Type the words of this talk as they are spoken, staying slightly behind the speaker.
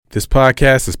This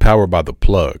podcast is powered by The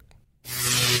Plug.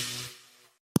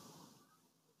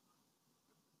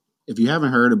 If you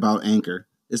haven't heard about Anchor,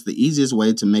 it's the easiest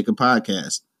way to make a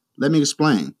podcast. Let me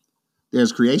explain.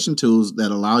 There's creation tools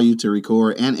that allow you to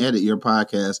record and edit your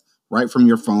podcast right from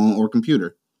your phone or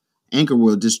computer. Anchor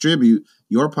will distribute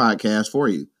your podcast for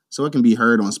you, so it can be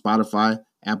heard on Spotify,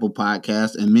 Apple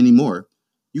Podcasts, and many more.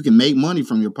 You can make money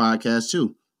from your podcast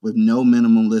too, with no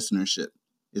minimum listenership.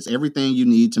 It's everything you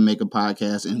need to make a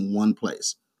podcast in one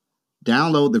place.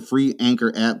 Download the free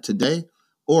Anchor app today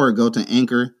or go to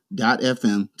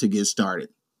anchor.fm to get started.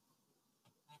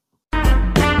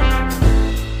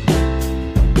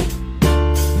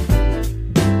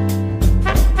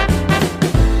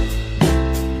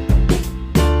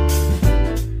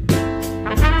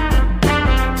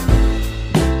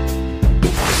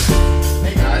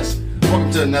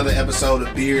 To another episode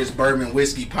of Beers, Bourbon,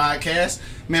 Whiskey Podcast.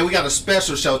 Man, we got a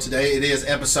special show today. It is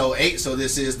episode 8, so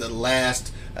this is the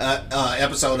last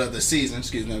episode of the season.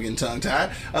 Excuse me, I'm getting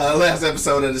tongue-tied. Last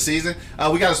episode of the season.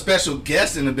 We got a special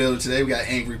guest in the building today. We got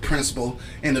Angry Principal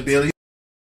in the building.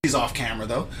 He's off camera,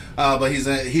 though, but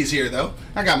he's here, though.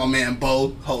 I got my man, Bo,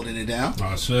 holding it down.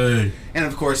 I say. And,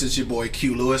 of course, it's your boy,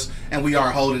 Q Lewis, and we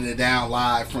are holding it down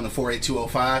live from the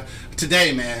 48205.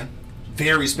 Today, man,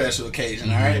 very special occasion,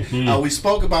 all right? Mm-hmm. We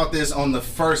spoke about this on the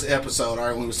first episode, all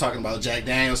right, when we was talking about Jack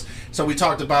Daniels. So we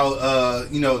talked about,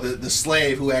 the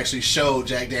slave who actually showed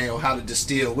Jack Daniel how to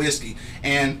distill whiskey.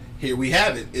 And here we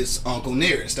have it. It's Uncle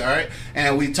Nearest, all right?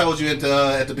 And we told you at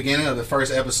the beginning of the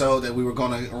first episode that we were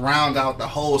going to round out the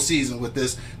whole season with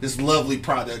this lovely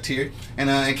product here. And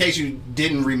in case you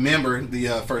didn't remember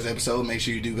the first episode, make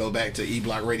sure you do go back to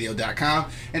eblockradio.com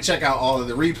and check out all of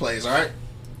the replays, all right?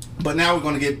 But now we're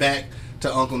going to get back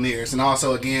to Uncle Nearest. And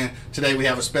also, again, today we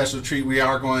have a special treat. We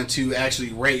are going to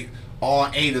actually rate all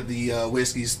 8 of the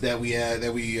whiskeys that we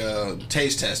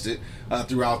taste tested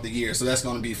throughout the year. So that's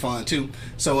going to be fun, too.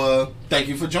 So thank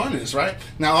you for joining us, right?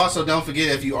 Now, also, don't forget,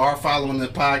 if you are following the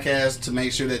podcast, to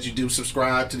make sure that you do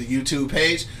subscribe to the YouTube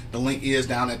page. The link is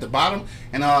down at the bottom.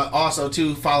 And also,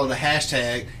 to follow the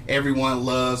hashtag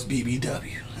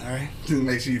 #EveryoneLovesBBW. All right?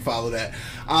 Make sure you follow that.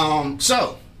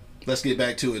 So let's get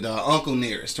back to it. Uncle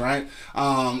Nearest, right?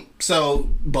 So,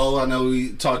 Bo, I know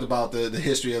we talked about the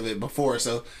history of it before,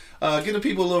 so give the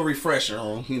people a little refresher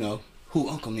on, who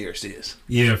Uncle Nearest is.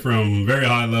 Yeah, from very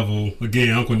high level,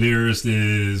 again, Uncle Nearest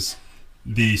is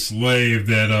the slave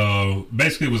that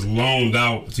basically was loaned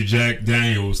out to Jack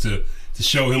Daniels to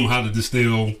show him how to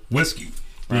distill whiskey,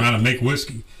 how to make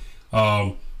whiskey.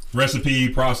 Recipe,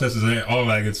 processes, all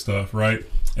that good stuff, right?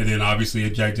 And then obviously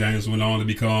Jack Daniels went on to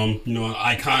become, an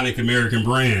iconic American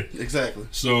brand. Exactly.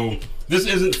 So this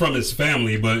isn't from his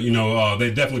family, but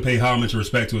they definitely pay homage and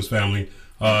respect to his family.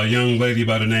 A young lady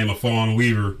by the name of Fawn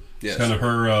Weaver. Yes. Kind of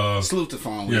her. Salute to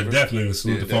Fawn Weaver. Yeah, definitely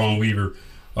salute to Fawn Weaver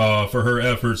for her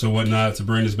efforts and whatnot to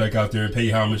bring this back out there and pay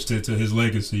homage to his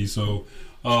legacy. So,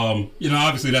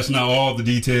 obviously that's not all the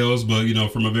details, but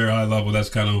from a very high level, that's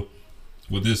kind of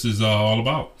what this is all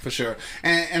about. For sure.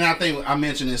 And I think I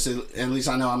mentioned this, at least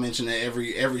I know I mention it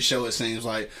every show, it seems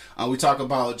like. We talk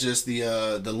about just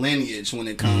the lineage when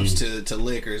it comes to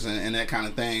liquors and that kind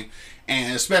of thing,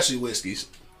 and especially whiskeys.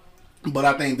 But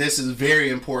I think this is very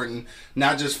important,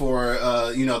 not just for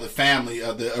the family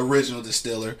of the original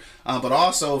distiller, but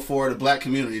also for the black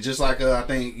community. Just like I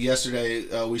think yesterday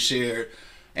we shared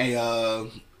a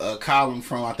column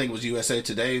from, I think it was USA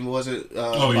Today, was it?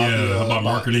 About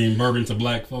marketing bourbon to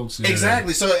black folks. Yeah.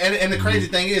 Exactly. So, and the crazy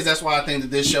thing is, that's why I think that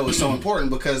this show is so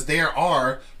important, because there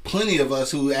are plenty of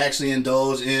us who actually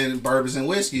indulge in bourbons and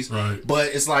whiskeys, right? But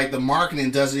it's like the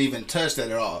marketing doesn't even touch that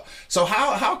at all. So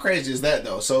how crazy is that,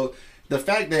 though? So the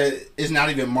fact that it's not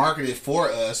even marketed for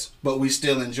us, but we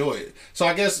still enjoy it. So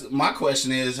I guess my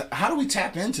question is, how do we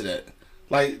tap into that?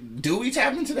 Like, do we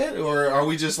tap into that, or are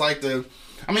we just like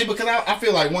because I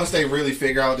feel like once they really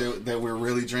figure out that we're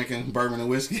really drinking bourbon and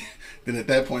whiskey, then at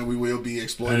that point we will be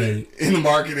exploited in the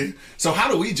marketing. So how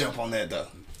do we jump on that, though?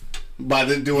 By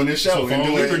doing this show. So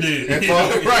Fall Weaver did.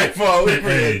 Fall Weaver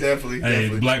did, definitely.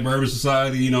 The Black Bourbon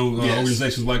Society, yes.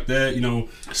 Organizations like that,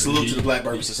 Salute to the Black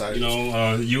Bourbon Society.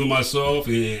 You and myself,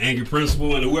 and Angry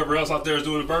Principal, and whoever else out there is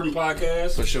doing a bourbon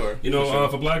podcast. For sure.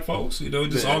 For black folks,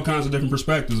 just all kinds of different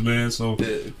perspectives, man. So,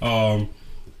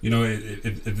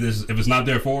 if it's not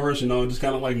there for us, just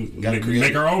kind of like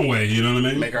make our own way. You know what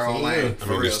I mean? Make our own lane.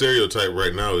 The stereotype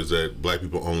right now is that black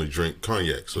people only drink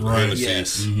cognac. So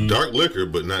Hennessy, dark liquor,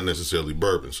 but not necessarily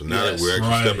bourbon. So now that we're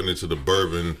actually stepping into the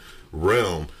bourbon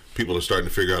realm, people are starting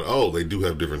to figure out, oh, they do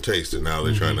have different tastes, and now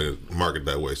they're trying to market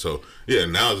that way. So yeah,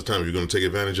 now is the time if you're going to take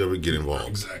advantage of it, get involved.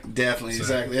 Exactly. Definitely,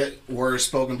 exactly. That word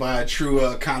spoken by a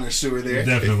true connoisseur there.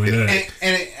 Definitely that.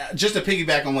 And just to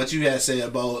piggyback on what you had said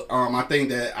about, I think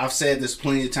that I've said this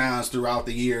plenty of times throughout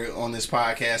the year on this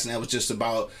podcast, and that was just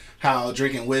about how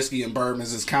drinking whiskey and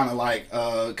bourbons is kind of like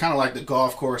the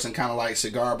golf course and kind of like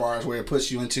cigar bars, where it puts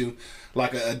you into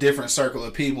like a different circle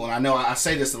of people. And I know I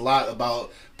say this a lot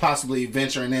about possibly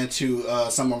venturing into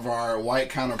some of our white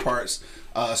counterparts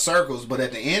circles, but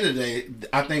at the end of the day,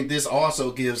 I think this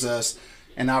also gives us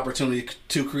an opportunity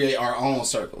to create our own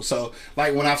circle. So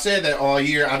like when I've said that all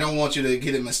year, I don't want you to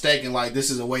get it mistaken like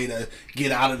this is a way to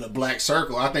get out of the black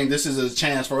circle. I think this is a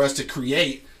chance for us to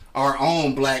create our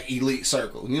own black elite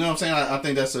circle. You know what I'm saying? I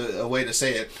think that's a way to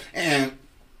say it. And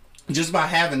just by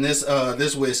having this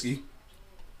this whiskey,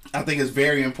 I think it's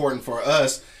very important for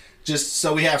us, just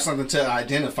so we have something to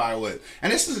identify with.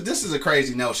 And this is a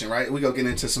crazy notion, right? We're going to get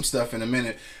into some stuff in a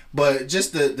minute. But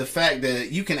just the fact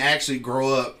that you can actually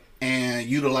grow up and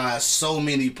utilize so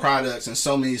many products and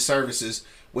so many services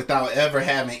without ever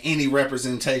having any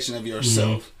representation of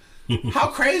yourself. Mm-hmm. How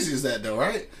crazy is that though,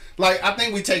 right? Like, I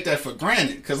think we take that for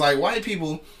granted. Because, like, white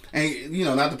people, and, you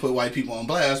know, not to put white people on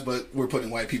blast, but we're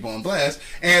putting white people on blast.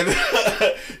 And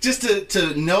just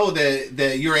to know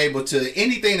that you're able to,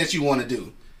 anything that you want to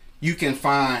do, you can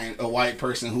find a white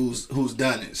person who's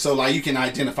done it. So, like, you can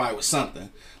identify with something.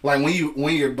 Like,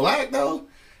 when you're black, though,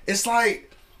 it's like,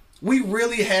 we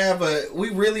really have for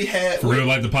real,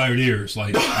 like the pioneers,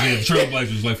 like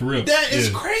trailblazers, like for real. That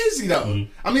is crazy though.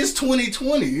 Mm-hmm. I mean, it's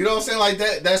 2020. You know what I'm saying? Like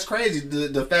that's crazy.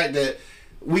 The fact that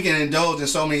we can indulge in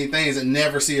so many things and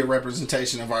never see a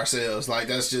representation of ourselves. Like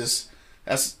that's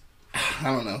I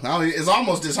don't know. It's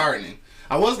almost disheartening.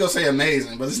 I was gonna say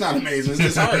amazing, but it's not amazing. It's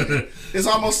disheartening. It's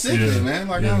almost sickening, man.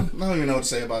 Like I don't even know what to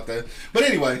say about that. But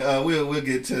anyway, we'll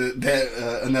get to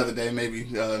that another day, maybe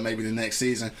the next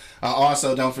season.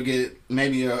 Also, don't forget,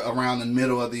 maybe around the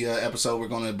middle of the episode, we're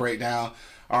gonna break down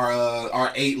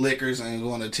our 8 liquors, and we're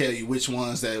gonna tell you which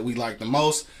ones that we like the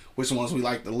most, which ones we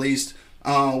like the least.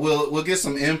 We'll get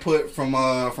some input from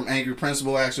Angry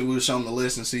Principal. Actually, we'll show him the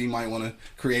list and see. He might want to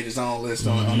create his own list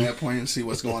on that point and see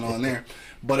what's going on there.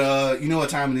 But you know what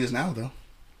time it is now, though?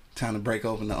 Time to break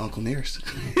open the Uncle Nearest.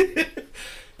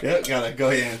 Yep, gotta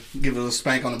go ahead and give it a little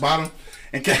spank on the bottom.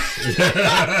 And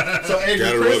so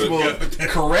Angry Principal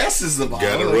caresses the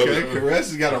bottle.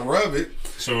 Caresses, gotta rub it.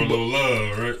 Show a little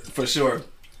love, right? For sure.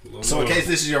 So in case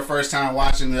this is your first time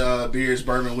watching the Beers,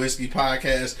 Bourbon, Whiskey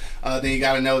podcast, then you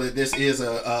got to know that this is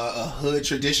a hood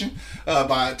tradition.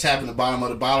 By tapping the bottom of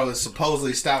the bottle, it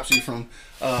supposedly stops you from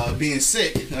being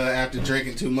sick after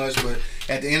drinking too much. But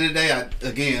at the end of the day,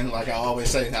 again, like I always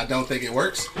say, I don't think it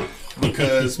works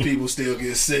because people still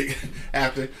get sick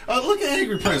after. Look at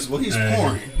Angry Principal. He's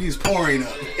pouring. He's pouring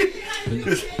up.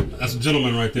 That's a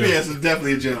gentleman right there. Yes, it's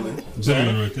definitely a gentleman.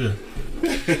 Gentleman right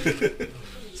there.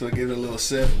 So give it a little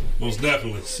sip. Most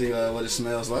definitely. See what it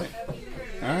smells like.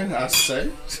 All right, I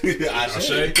say. I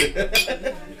say.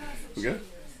 Okay.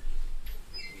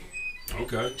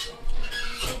 Okay.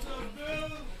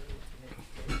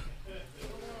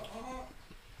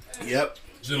 Yep.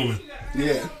 Gentlemen.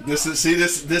 Yeah. This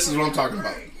is what I'm talking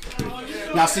about.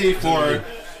 Now, see, for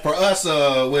us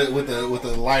with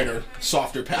a lighter,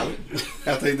 softer palate,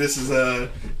 I think this is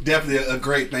definitely a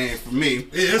great thing for me.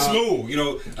 It's smooth, you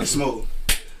know. It's smooth.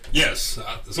 Yes,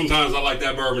 sometimes I like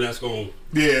that bourbon that's going.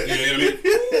 Yeah. You know what I mean?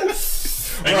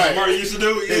 Like right. Marty used to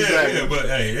do. Yeah, exactly. Yeah, but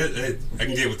hey, I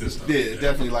can get with this stuff. Yeah,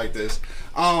 definitely like this.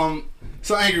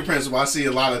 So Angry Principal, I see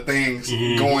a lot of things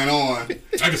going on.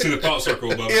 I can see the thought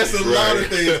circle above. It's a lot of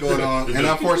things going on, and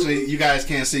unfortunately, you guys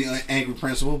can't see Angry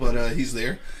Principal, but he's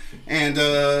there. And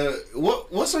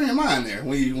what's on your mind there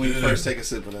when you first take a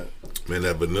sip of that? Man,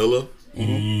 that vanilla,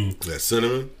 that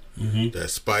cinnamon, that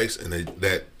spice, and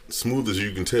that smooth as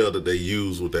you can tell that they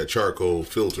use with that charcoal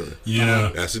filtering.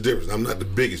 Yeah, that's the difference. I'm not the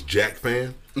biggest Jack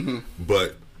fan,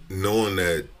 but knowing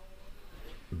that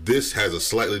this has a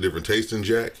slightly different taste than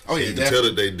Jack, oh yeah, you can tell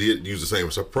that they did use the same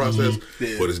process,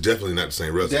 but it's definitely not the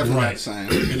same recipe. Definitely not the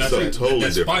same. And so totally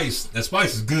that different. That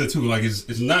spice is good too. Like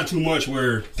it's not too much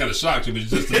where it kind of shocks you, but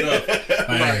it's just enough. Like,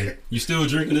 Right. You still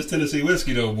drinking this Tennessee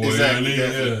whiskey though, boy. Exactly, You know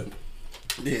what I mean?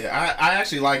 Yeah, I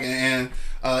actually like it, and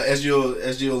as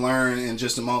you'll learn in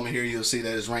just a moment here, you'll see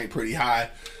that it's ranked pretty high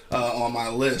on my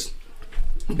list.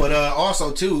 But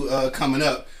also too, coming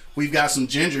up, we've got some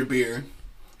ginger beer.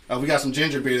 We got some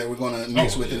ginger beer that we're going to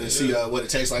mix with it and see what it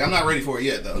tastes like. I'm not ready for it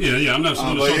yet, though. Yeah, I'm not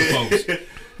showing folks.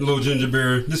 A little ginger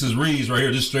beer. This is Reed's right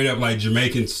here. Just straight up like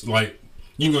Jamaicans. Like,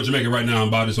 you can go to Jamaica right now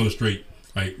and buy this on the street.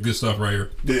 Like, good stuff right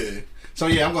here. Yeah. So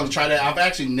yeah, I'm gonna try that. I've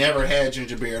actually never had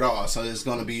ginger beer at all, so it's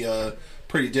gonna be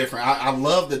pretty different. I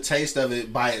love the taste of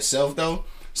it by itself though,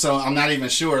 so I'm not even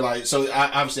sure. Like, so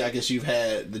obviously, I guess you've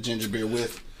had the ginger beer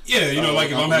with. Yeah, you know, like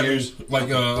if I'm having,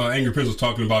 like Angry Prince was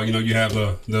talking about, you know, you have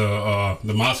the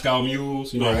Moscow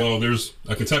mules, you know, well, there's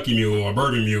a Kentucky mule or a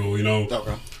bourbon mule, you know,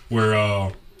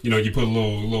 where you know, you put a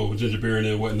little ginger beer in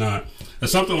it and whatnot. And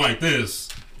something like this,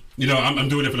 you know, I'm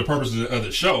doing it for the purposes of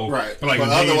the show, right? But like but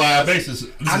on a otherwise, basis, this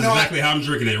is exactly how I'm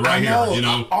drinking it right here. You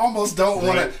know, I almost don't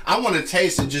want to. I want to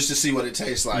taste it just to see what it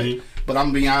tastes like. But I'm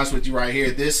gonna be honest with you right here.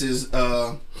 This is,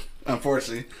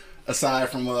 unfortunately, aside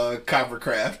from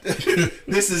Coppercraft,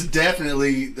 this is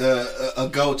definitely a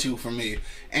go-to for me.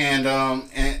 And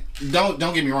don't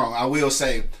get me wrong. I will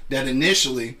say that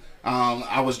initially.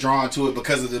 I was drawn to it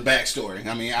because of the backstory.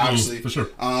 I mean, obviously, for sure.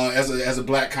 As a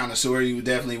black connoisseur, you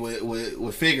definitely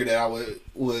would figure that I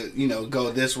would you know,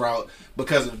 go this route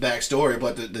because of the backstory.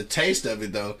 But the taste of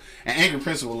it though, and Angry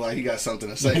Principal, like, he got something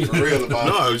to say for real about it.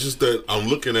 No, it's just that I'm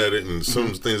looking at it and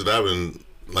some things that I've been,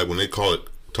 like when they talk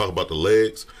about the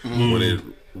legs, when it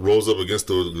rolls up against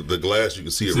the glass, you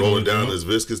can see it rolling down as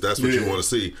viscous. That's what you want to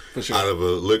see out of a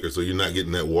liquor, so you're not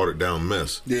getting that watered down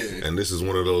mess. Yeah. And this is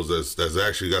one of those that's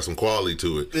actually got some quality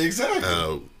to it.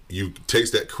 Exactly. You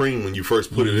taste that cream when you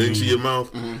first put it into your mouth,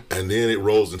 and then it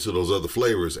rolls into those other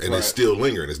flavors, and it's still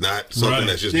lingering. It's not something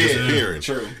that's just disappearing.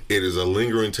 True. It is a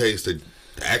lingering taste that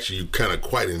actually you kind of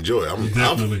quite enjoy. I'm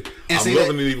loving it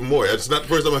even more. It's not the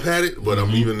first time I've had it, but I'm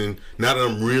even now that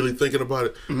I'm really thinking about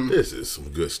it, this is some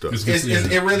good stuff.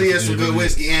 It really is some good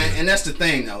whiskey, and that's the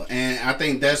thing though, and I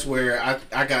think that's where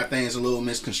I got things a little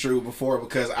misconstrued before,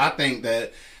 because I think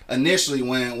that initially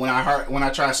when I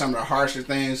tried some of the harsher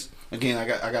things, again I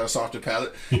got a softer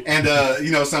palate, and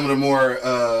you know, some of the more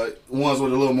ones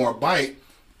with a little more bite,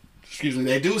 excuse me,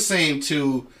 they do seem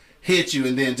to hit you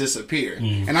and then disappear.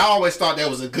 And I always thought that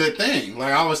was a good thing.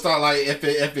 Like, I always thought, like, if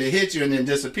it hits you and then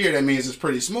disappear, that means it's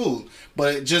pretty smooth.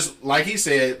 But just like he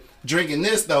said, drinking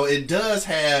this though, it does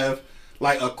have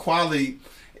like a quality,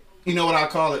 you know what I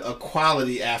call it, a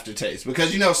quality aftertaste.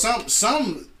 Because, you know,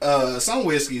 some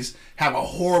whiskeys have a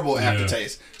horrible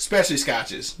aftertaste, especially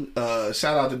scotches.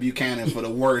 Shout out to Buchanan for the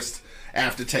worst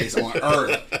aftertaste on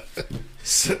earth.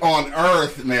 On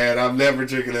earth, man, I'm never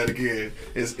drinking that again,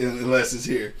 unless it's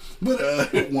here.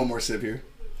 But one more sip here.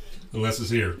 Unless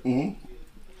it's here.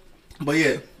 But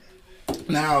yeah,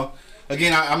 now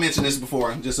again, I mentioned this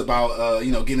before, just about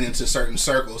you know, getting into certain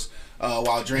circles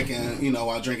while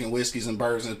drinking whiskeys and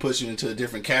bourbons, and pushing into a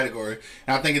different category.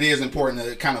 And I think it is important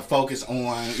to kind of focus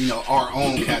on, you know, our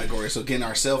own category, so getting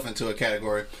ourselves into a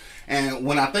category. And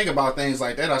when I think about things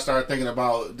like that, I start thinking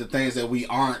about the things that we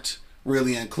aren't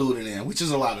really included in, which is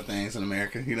a lot of things in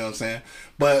America, you know what I'm saying?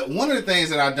 But one of the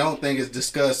things that I don't think is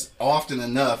discussed often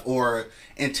enough or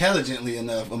intelligently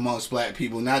enough amongst black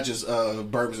people, not just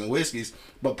bourbons and whiskeys,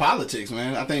 but politics,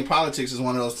 man. I think politics is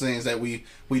one of those things that we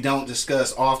don't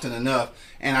discuss often enough,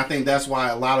 and I think that's why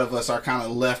a lot of us are kind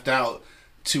of left out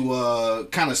to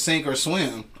kind of sink or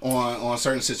swim on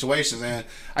certain situations. And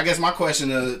I guess my question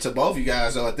to both you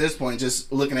guys, though, at this point,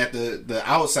 just looking at the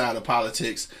outside of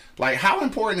politics, like, how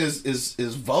important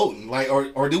is voting? Like,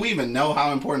 or do we even know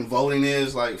how important voting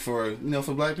is, like, for, you know,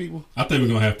 for black people? I think we're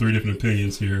gonna have three different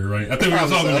opinions here, right? I think we're all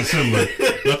gonna be similar. I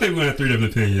think we're gonna have three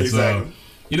different opinions. Exactly.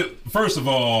 You know, first of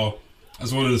all, I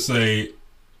just wanted to say,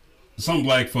 some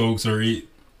black folks they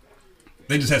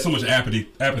just have so much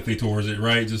apathy towards it,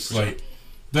 right? Just like,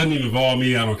 doesn't even involve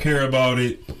me. I don't care about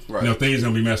it. Right. You know, things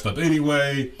gonna be messed up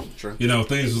anyway. Sure. You know,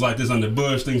 things was like this under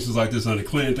Bush. Things was like this under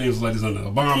Clinton. Things was like this under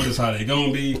Obama. This is how they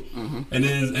gonna be. And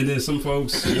then some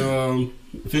folks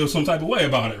feel some type of way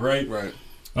about it, right? Right.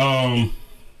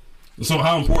 So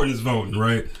how important is voting,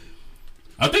 right?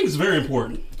 I think it's very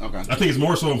important. Okay. I think it's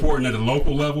more so important at the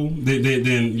local level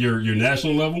than your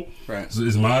national level. Right.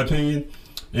 Is my opinion.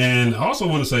 And I also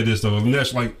want to say this though,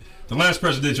 like, the last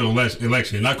presidential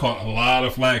election, and I caught a lot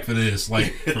of flack for this,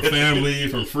 like, from family,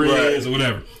 from friends, or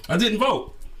whatever. I didn't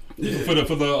vote for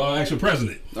the actual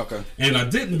president. Okay. And I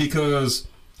didn't because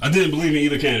I didn't believe in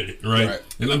either candidate, right?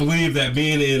 And I believe that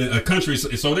being in a country,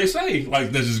 so they say,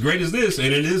 like, that's as great as this, and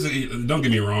it is. Don't get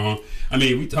me wrong. I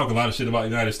mean, we talk a lot of shit about the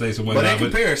United States and whatnot. But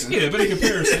in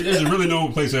comparison, there's really no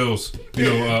place else, you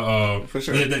know, for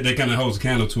sure, that kind of holds a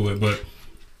candle to it, but.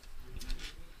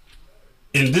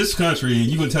 In this country,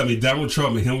 you can tell me Donald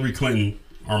Trump and Hillary Clinton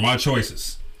are my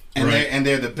choices, and right?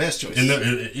 they're the best choices.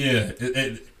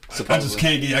 I just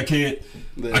can't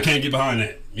get behind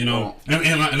that, you know.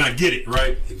 And I get it,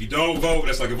 right? If you don't vote,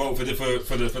 that's like a vote for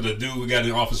the dude we got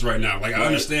in office right now. Like, I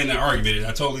understand that argument.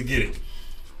 I totally get it.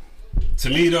 To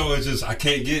me though, it's just I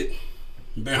can't get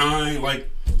behind, like,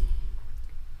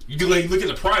 you look at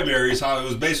the primaries, how it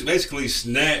was basically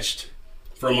snatched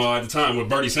from at the time with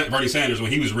Bernie Sanders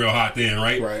when he was real hot then,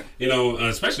 right? Right. You know,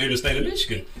 especially in the state of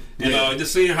Michigan. And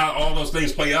just seeing how all those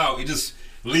things play out, it just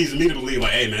leads me to believe,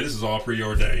 like, hey, man, this is all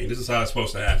preordained. This is how it's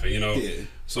supposed to happen, you know? Yeah.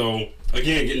 So,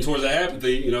 again, getting towards that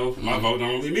apathy, you know, my vote don't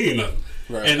really mean nothing.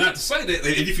 Right. And not to say that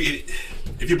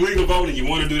if you believe in voting, you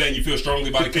want to do that and you feel strongly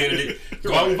about a candidate,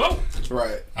 go out and vote.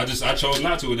 Right. I chose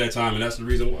not to at that time, and that's the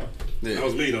reason why. Yeah. That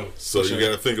was me, though. So you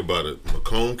got to think about it.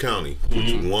 Macomb County,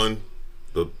 which won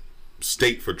the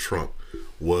state for Trump,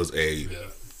 was a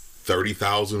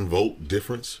 30,000 vote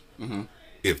difference.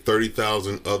 If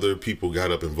 30,000 other people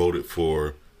got up and voted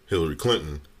for Hillary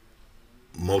Clinton,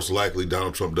 most likely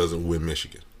Donald Trump doesn't win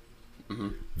Michigan.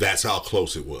 That's how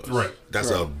close it was. Right.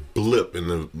 That's a blip in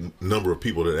the number of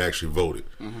people that actually voted.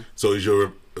 So is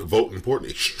your vote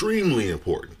important? Extremely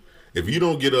important. If you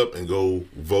don't get up and go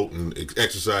vote and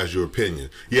exercise your opinion,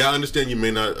 I understand you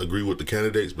may not agree with the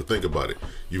candidates, but think about it.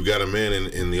 You've got a man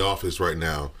in the office right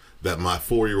now that my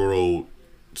 4-year-old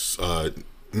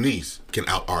niece can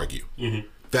out-argue.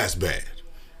 That's bad.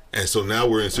 And so now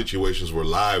we're in situations where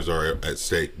lives are at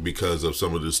stake because of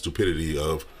some of the stupidity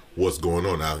of what's going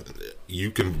on. Now,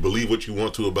 you can believe what you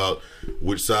want to about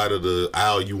which side of the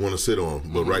aisle you want to sit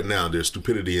on, but right now there's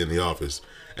stupidity in the office,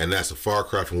 and that's a far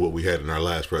cry from what we had in our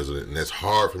last president, and that's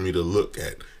hard for me to look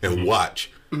at and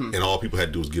watch, and all people had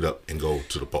to do was get up and go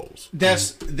to the polls.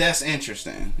 That's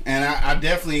interesting, and I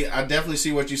definitely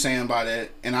see what you're saying about that,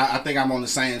 and I think I'm on the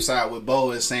same side with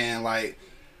Bo is saying, like,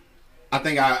 I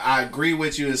think I agree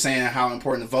with you in saying how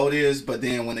important the vote is, but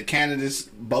then when the candidates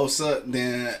both suck,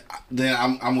 then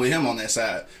I'm with him on that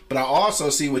side. But I also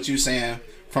see what you're saying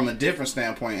from a different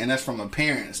standpoint, and that's from a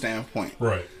parent standpoint.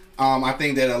 Right. I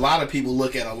think that a lot of people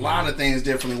look at a lot of things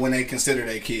differently when they consider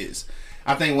their kids.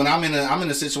 I think when I'm in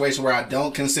a situation where I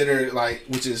don't consider, like,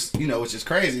 which is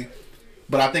crazy,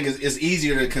 but I think it's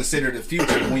easier to consider the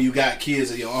future when you got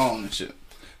kids of your own and shit.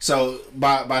 So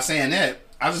by saying that,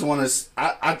 I just want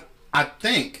to I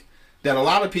think that a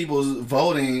lot of people's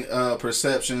voting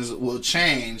perceptions will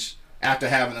change after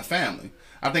having a family.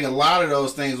 I think a lot of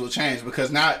those things will change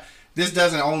because this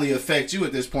doesn't only affect you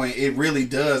at this point. It really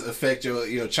does affect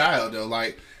your child though.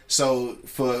 Like, so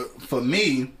for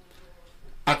me,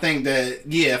 I think that,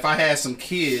 if I had some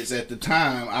kids at the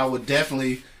time, I would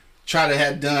definitely try to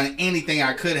have done anything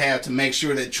I could have to make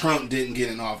sure that Trump didn't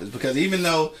get in office. Because even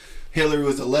though Hillary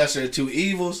was the lesser of two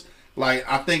evils, like,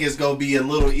 I think it's gonna be a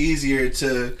little easier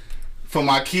for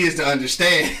my kids to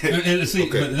understand. And see,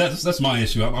 but that's my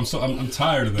issue. I'm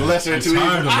tired of that. The lesser of two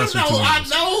evils. I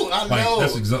know. Like,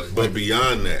 that's exactly. But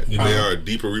beyond that, there are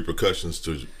deeper repercussions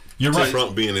to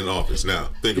Trump being in office. Now,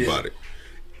 think about it.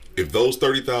 If those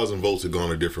 30,000 votes had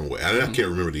gone a different way, I can't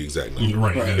remember the exact number.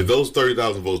 Right. If those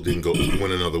 30,000 votes didn't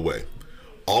went another way,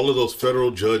 all of those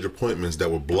federal judge appointments that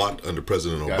were blocked under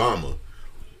President Obama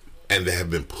and that have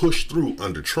been pushed through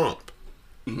under Trump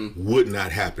would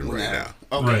not happen right now.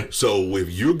 Okay. Right. So if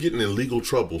you're getting in legal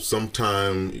trouble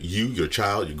sometime, your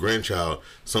child, your grandchild,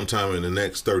 sometime in the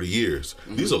next 30 years,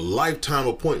 these are lifetime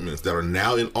appointments that are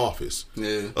now in office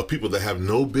of people that have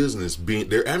no business being,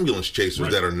 they're ambulance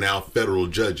chasers that are now federal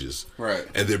judges. Right.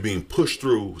 And they're being pushed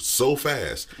through so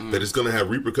fast that it's going to have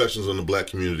repercussions on the black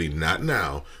community, not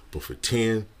now, but for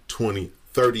 10, 20,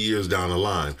 30 years down the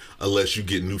line, unless you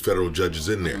get new federal judges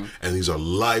in there. And these are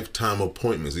lifetime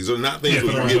appointments. These are not things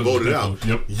where you get voted out.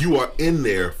 Yep. You are in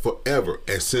there forever.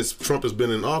 And since Trump has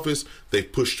been in office, they've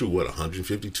pushed through,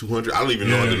 150, 200? I don't even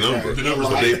know the number.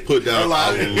 But they've put down a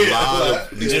lot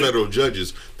of these federal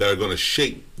judges that are going to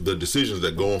shape the decisions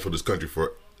that go on for this country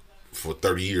for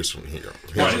 30 years from here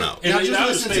on out. Now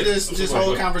just listen to this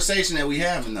whole conversation that we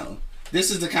having, though.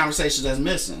 This is the conversation that's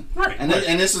missing. Right. And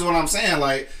this is what I'm saying,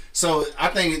 like, so I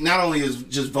think not only is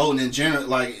just voting in general,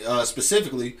 like,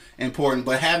 specifically important,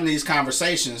 but having these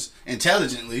conversations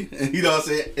intelligently, you know what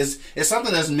I'm saying, it's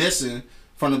something that's missing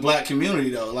from the black community,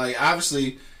 though. Like,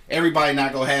 obviously, everybody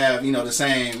not gonna have, the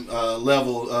same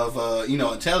level of,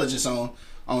 intelligence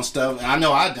on stuff. And I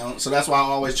know I don't, so that's why I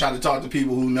always try to talk to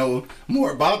people who know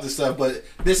more about this stuff. But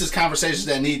this is conversations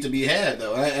that need to be had,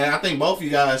 though. And I think both of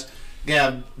you guys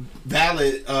have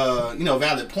valid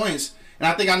points. And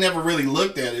I think I never really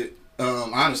looked at it,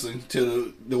 honestly,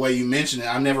 to the way you mentioned it.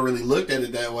 I never really looked at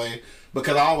it that way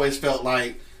because I always felt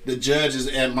like the judges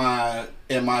at my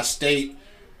state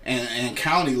and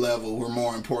county level were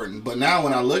more important. But now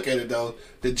when I look at it, though,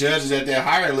 the judges at that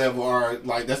higher level are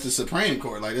like, that's the Supreme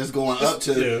Court. Like, that's going up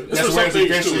to, that's where it's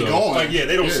eventually going. Like,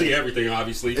 they don't see everything,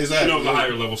 obviously. Exactly. The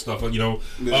higher level stuff, I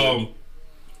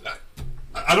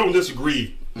don't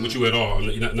disagree with you at all,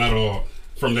 not at all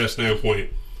from that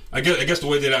standpoint. I guess the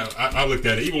way that I looked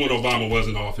at it, even when Obama was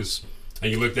in office,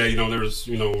 and you looked at, there was,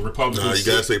 Republicans. Nah, you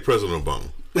gotta say President Obama.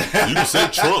 You can say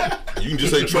Trump. You can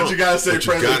just say Trump. But you gotta say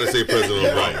President. You gotta say President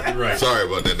Obama. Right. Sorry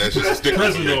about that. That's just a sticker.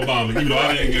 President Obama.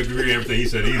 I didn't agree with everything he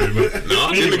said either. But no,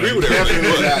 I didn't agree with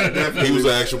everything. But he was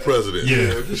an actual president.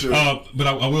 Yeah, for sure. But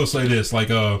I will say this, like,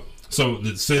 so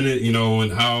the Senate,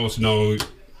 and House,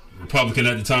 Republican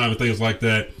at the time and things like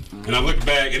that. And I look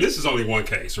back, and this is only one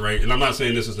case, right? And I'm not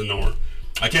saying this is the norm.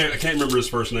 I can't remember his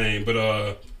first name, but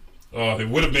it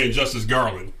would have been Justice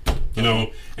Garland,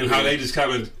 and how they just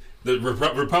kind of. The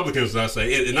Republicans, I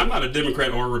say, and I'm not a Democrat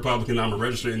or a Republican. I'm a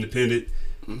registered independent.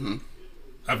 Mm-hmm.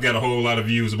 I've got a whole lot of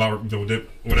views about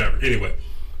whatever. Anyway,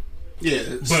 yeah.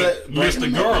 But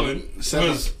Mr. Garland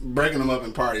was breaking them up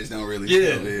in parties. Don't really.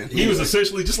 Yeah, he was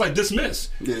essentially just like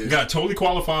dismissed. Yeah. Got totally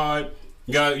qualified.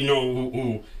 Got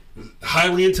who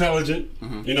highly intelligent.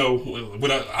 Mm-hmm.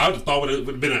 What I thought would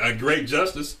have been a great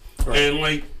justice. Right. And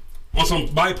like on some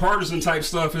bipartisan type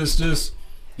stuff, it's just.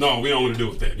 No, we don't want to do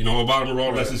with that. Obama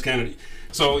rolled that's his candidate.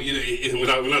 So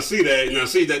when I see that, and I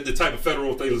see that the type of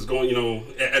federal thing is going,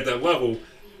 at that level.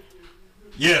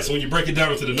 Yes, when you break it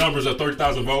down into the numbers of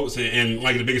 30,000 votes, and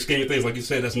like the biggest scheme of things, like you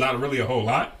said, that's not really a whole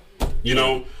lot.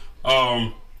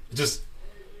 Just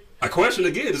I question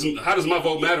again: how does my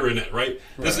vote matter in that? Right?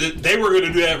 They were going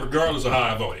to do that regardless of how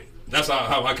I voted. That's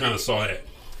how I kind of saw that.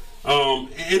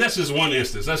 And that's just one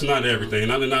instance. That's not everything.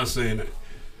 And I'm not saying that.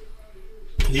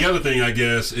 The other thing, I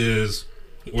guess, is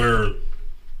where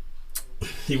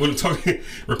you want to talk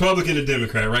Republican and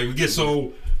Democrat, right? We get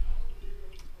so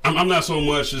I'm not so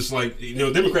much just like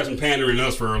Democrats been pandering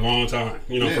us for a long time.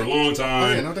 For a long time.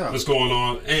 Oh, yeah, no doubt. What's going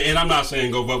on? And I'm not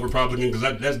saying go vote Republican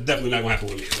because that's definitely not going to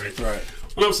happen with me, right? Right.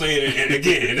 What I'm saying, and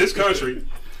again, in this country,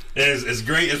 as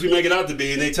great as we make it out to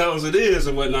be, and they tell us it is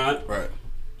and whatnot. Right.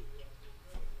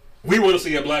 We want to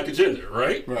see a black agenda,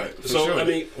 right? Right. So, sure. I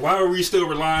mean, why are we still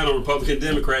relying on Republican,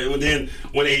 Democrat? And then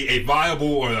when a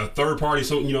viable or a third party,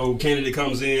 candidate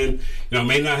comes in,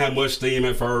 may not have much steam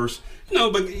at first,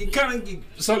 but kind of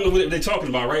something they're talking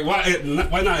about, right?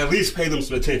 Why not at least pay them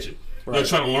some attention? Right.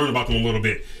 Try to learn about them a little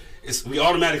bit. We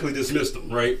automatically dismiss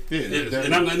them, right? Yeah.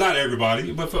 And I'm not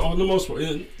everybody, but on the most, on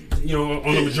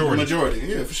the majority. Majority,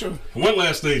 yeah, for sure. One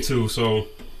last thing too, so.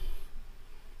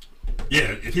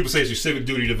 Yeah, if people say it's your civic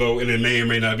duty to vote, and it may or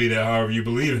may not be that, however you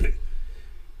believe in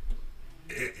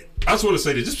it. I just want to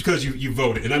say that just because you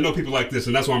voted, and I know people like this,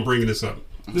 and that's why I'm bringing this up.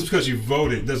 Just because you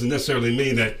voted doesn't necessarily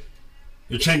mean that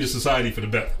you're changing society for the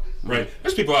better, right?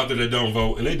 There's people out there that don't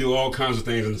vote, and they do all kinds of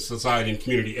things in society and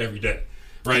community every day,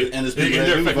 right? And there's people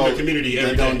that do vote community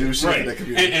that don't do shit in that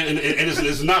community. And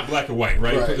it's not black or white,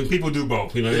 right? People do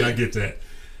both, and I get that.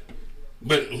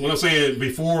 But what I'm saying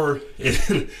before,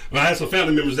 I had some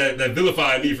family members that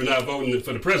vilified me for not voting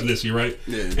for the presidency, right?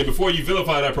 Yeah. And before you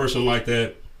vilify that person like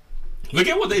that, look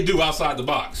at what they do outside the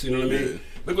box. You know what I mean? Yeah.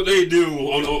 Look what they do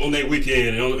on their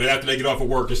weekend and after they get off of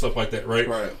work and stuff like that, right?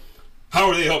 Right. How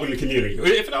are they helping the community,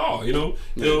 if at all?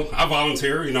 I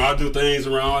volunteer. I do things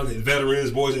around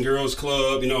veterans, Boys and Girls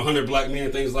Club. 100 Black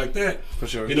Men, things like that. For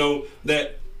sure.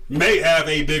 That may have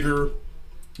a bigger.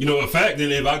 Effect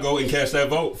than if I go and cast that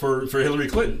vote for Hillary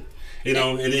Clinton. And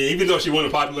then even though she won a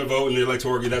popular vote in the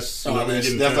electoral, that's a whole other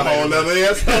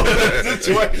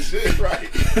situation, right?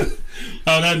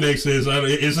 Oh, that makes sense.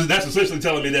 That's essentially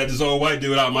telling me that this old white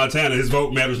dude out in Montana, his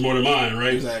vote matters more than mine,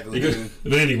 right? Exactly.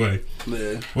 But anyway,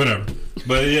 whatever.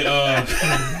 But yeah,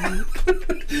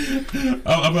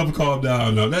 I'm gonna calm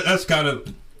down. No, that's kind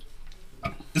of.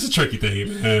 It's a tricky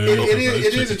thing, man.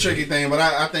 It is a tricky thing, but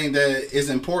I think that it's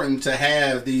important to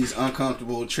have these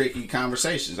uncomfortable, tricky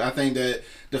conversations. I think that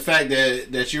the fact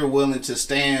that you're willing to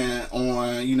stand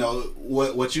on,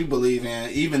 what you believe in,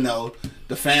 even though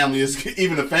the family is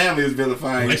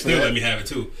vilifying. They still let me have it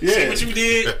too. Yeah. See what you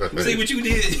did. See what you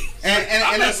did.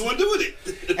 And that's what do with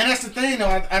it. And that's the thing, though.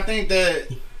 I think that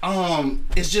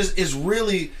it's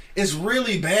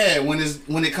really bad when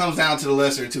it comes down to the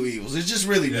lesser of two evils. It's just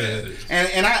really bad.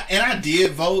 And I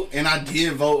did vote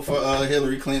for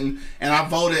Hillary Clinton, and I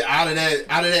voted out of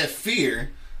that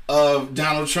fear of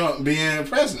Donald Trump being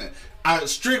president. I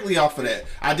strictly off of that.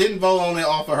 I didn't vote on it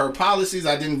off of her policies.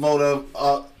 I didn't vote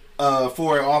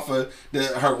for it off of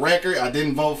her record. I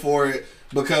didn't vote for it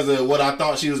because of what I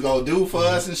thought she was going to do for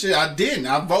us and shit. I didn't.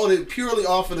 I voted purely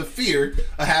off of the fear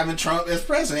of having Trump as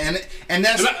president. And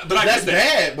that's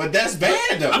bad. But that's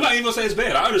bad, though. I'm not even going to say it's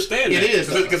bad. I understand that. It is.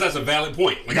 Because that's a valid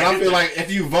point. But I feel like if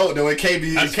you vote, though, it can't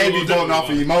be voting off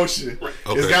of emotion. Right.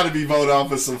 Okay. It's got to be voted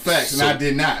off of some facts, and I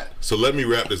did not. So let me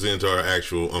wrap this into our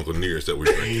actual Uncle Nearest that we're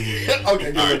drinking.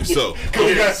 Okay, all right. So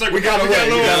we got away.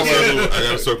 I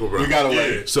got to circle around. We got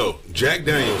away. So Jack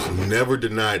Daniels never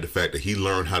denied the fact that he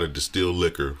learned how to distill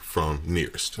liquor from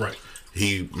Nearest. Right.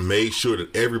 He made sure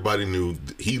that everybody knew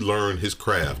he learned his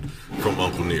craft from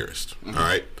Uncle Nearest. All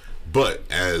right. But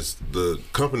as the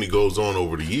company goes on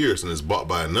over the years and is bought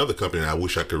by another company, and I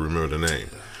wish I could remember the name,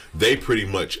 they pretty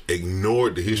much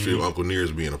ignored the history of Uncle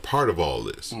Nearest being a part of all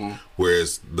this.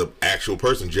 Whereas the actual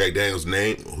person, Jack Daniels'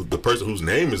 name, the person whose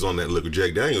name is on that liquor,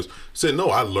 Jack Daniels, said, no,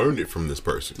 I learned it from this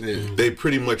person. They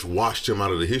pretty much washed him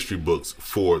out of the history books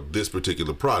for this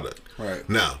particular product. Right.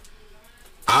 Now,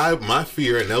 my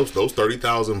fear, and those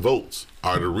 30,000 votes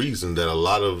are the reason that a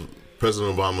lot of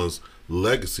President Obama's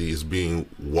legacy is being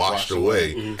washed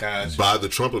away by the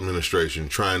Trump administration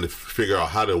trying to figure out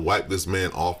how to wipe this man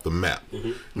off the map.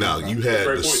 Now, you had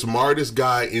the smartest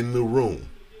guy in the room.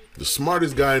 The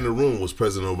smartest guy in the room was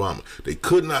President Obama. They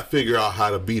could not figure out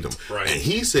how to beat him. Right. And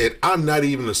he said, I'm not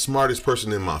even the smartest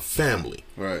person in my family.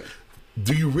 Right.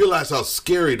 Do you realize how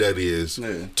scary that is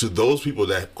to those people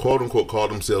that quote unquote call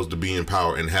themselves to be in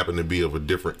power and happen to be of a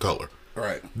different color?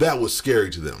 Right. That was scary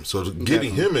to them. So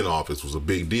getting him in office was a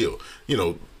big deal. You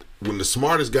know, when the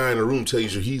smartest guy in the room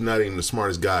tells you he's not even the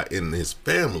smartest guy in his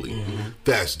family,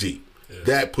 that's deep.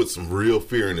 That puts some real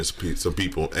fear in some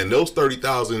people. And those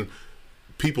 30,000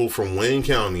 people from Wayne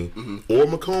County or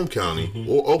Macomb County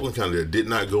or Oakland County that did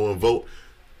not go and vote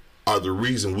are the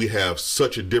reason we have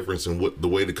such a difference in the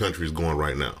way the country is going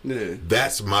right now.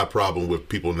 That's my problem with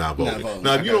people not voting.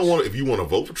 Now, if you want to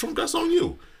vote for Trump, that's on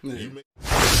you.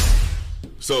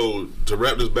 So to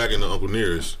wrap this back into Uncle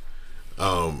Nearest,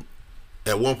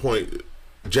 at one point,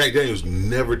 Jack Daniels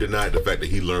never denied the fact that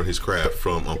he learned his craft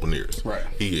from Uncle Nearest. Right.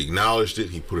 He acknowledged it.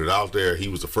 He put it out there. He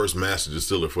was the first master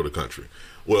distiller for the country.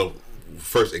 Well,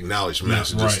 first acknowledged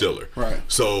master distiller. Right.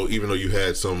 So even though you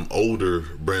had some older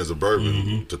brands of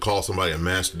bourbon, to call somebody a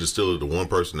master distiller, the one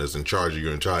person that's in charge of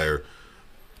your entire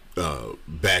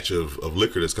batch of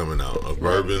liquor that's coming out, of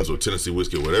bourbons or Tennessee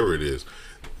whiskey or whatever it is,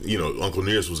 you know, Uncle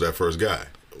Nearest was that first guy.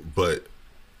 But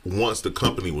once the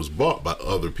company was bought by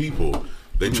other people,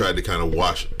 they tried to kind of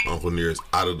wash Uncle Nearest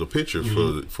out of the picture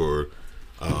for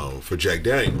Jack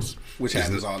Daniels, which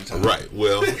happens all the time. Right.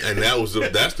 Well, and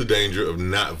that's the danger of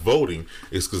not voting,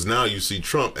 is because now you see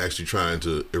Trump actually trying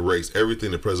to erase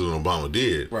everything that President Obama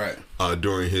did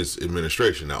during his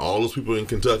administration. Now, all those people in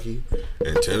Kentucky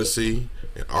and Tennessee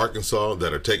and Arkansas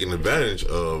that are taking advantage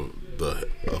of the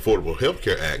Affordable Health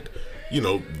Care Act, you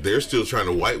know, they're still trying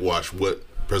to whitewash what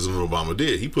President Obama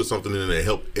did. He put something in there that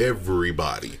helped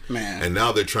everybody. Man. And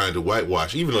now they're trying to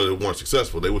whitewash. Even though they weren't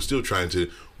successful, they were still trying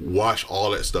to wash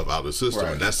all that stuff out of the system.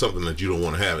 Right. And that's something that you don't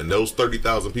want to have. And those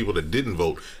 30,000 people that didn't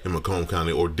vote in Macomb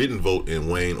County or didn't vote in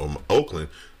Wayne or Oakland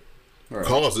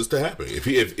caused this to happen.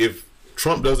 If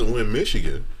Trump doesn't win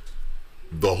Michigan,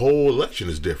 the whole election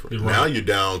is different. Right. Now you're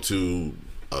down to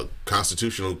a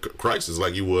constitutional crisis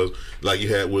like you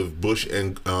had with Bush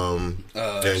and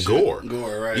Gore.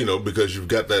 Gore, right? You know, because you've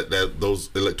got those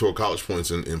electoral college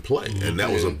points in play, and that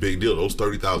was a big deal. Those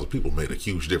 30,000 people made a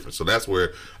huge difference. So that's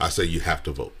where I say you have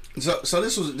to vote. So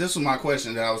this was my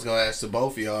question that I was gonna ask to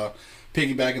both of y'all,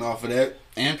 piggybacking off of that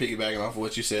and piggybacking off of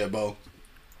what you said, Bo.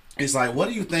 It's like, what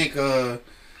do you think?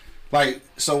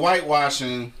 So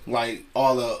whitewashing, like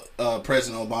all of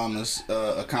President Obama's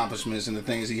accomplishments and the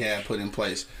things he had put in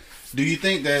place. Do you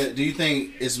think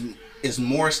it's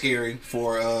more scary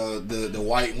for the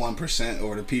white 1%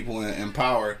 or the people in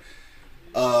power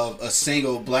of a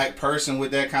single black person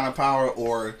with that kind of power,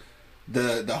 or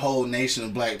the whole nation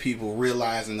of black people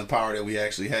realizing the power that we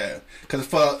actually have? Because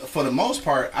for the most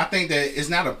part, I think that it's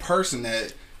not a person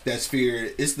that's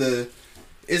feared. It's the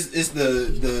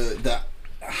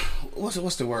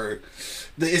what's the word?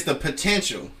 It's the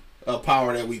potential of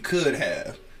power that we could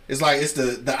have. It's like it's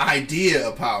the idea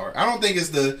of power. I don't think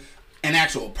it's an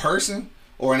actual person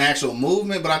or an actual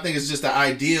movement, but I think it's just the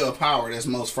idea of power that's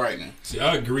most frightening. See,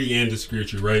 I agree and disagree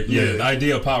with you, right? Yeah, the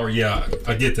idea of power,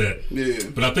 I get that. Yeah.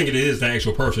 But I think it is the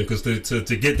actual person, because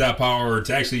to get that power,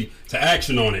 to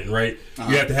action on it, right?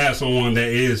 You have to have someone that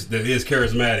is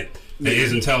charismatic, that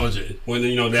is intelligent, when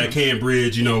that can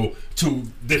bridge, two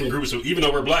different groups. So even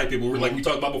though we're black people, we're like we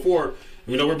talked about before,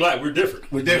 even though we're black, we're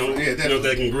different. We're different, yeah, definitely.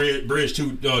 That can bridge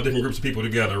two different groups of people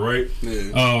together, right?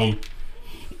 Yeah.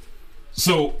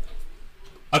 So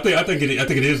I think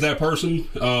it is that person,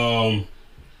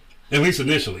 at least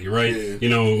initially, right?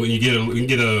 Yeah. When you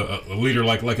get a leader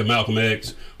like a Malcolm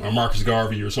X or Marcus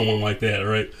Garvey or someone like that,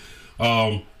 right?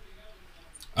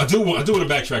 I do want to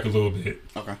backtrack a little bit.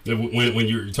 Okay. When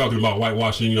you're talking about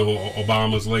whitewashing,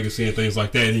 Obama's legacy and things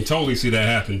like that, and you totally see that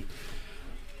happen.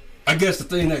 I guess the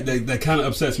thing that kind of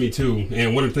upsets me too,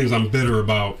 and one of the things I'm bitter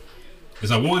about,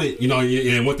 is I wanted,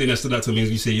 and one thing that stood out to me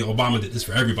is you say Obama did this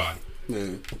for everybody.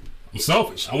 Yeah. I'm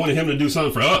selfish. I wanted him to do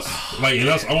something for us, and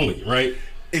us only, right?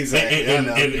 Exactly.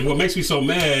 And what makes me so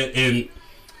mad, and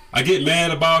I get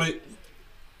mad about it,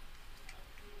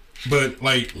 but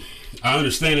like I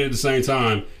understand it at the same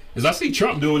time, is I see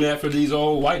Trump doing that for these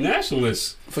old white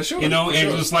nationalists. For sure. And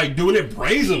just like doing it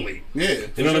brazenly. Yeah.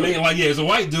 You know what I mean? Like, it's a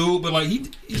white dude, but like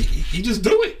he just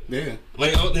do it. Yeah.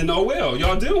 Like, y'all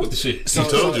deal with the shit. He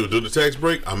told you, during the tax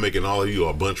break, I'm making all of you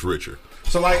a bunch richer.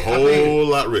 So like a whole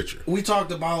lot richer. We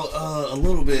talked about a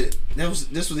little bit.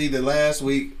 This was either last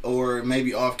week or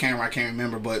maybe off camera. I can't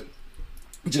remember, but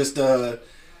just the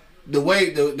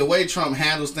way Trump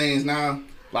handles things now.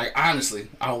 Like, honestly,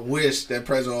 I wish that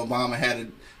President Obama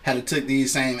had took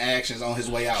these same actions on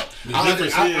his way out.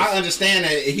 I understand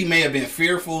that he may have been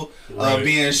fearful of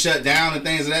being shut down and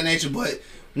things of that nature, but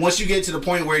once you get to the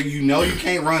point where you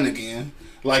can't run again,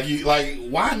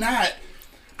 why not?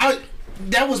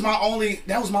 That was my only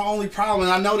problem.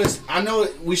 And I know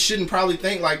we shouldn't probably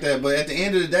think like that, but at the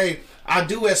end of the day, I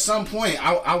do at some point.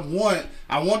 I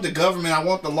want the government, I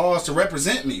want the laws to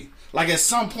represent me. Like, at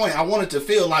some point, I want it to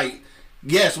feel like,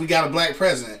 yes, we got a black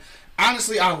president.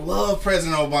 Honestly, I love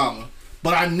President Obama,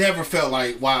 but I never felt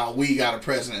like, wow, we got a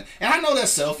president. And I know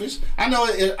that's selfish. I know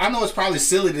it's probably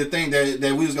silly to think that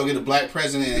we was gonna get a black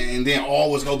president and then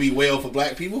all was gonna be well for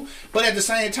black people. But at the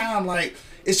same time, like,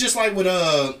 it's just like with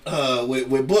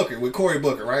Booker, with Cory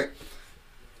Booker, right?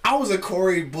 I was a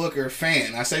Cory Booker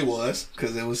fan. I say was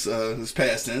because it was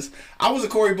past tense. I was a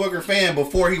Cory Booker fan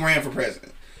before he ran for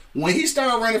president. When he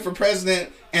started running for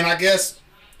president, and I guess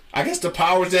the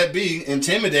powers that be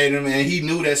intimidated him, and he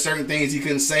knew that certain things he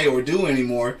couldn't say or do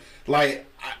anymore. Like,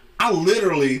 I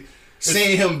literally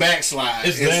seen him backslide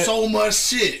in so much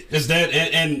shit. It's that,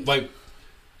 and like,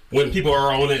 when people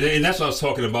are on it, and that's what I was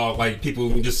talking about, like, people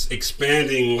just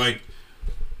expanding, like,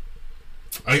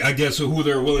 I guess who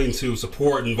they're willing to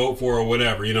support and vote for or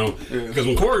whatever, Because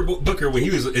when Cory Booker, when he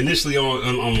was initially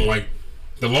on like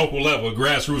the local level,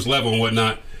 grassroots level and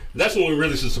whatnot, that's when we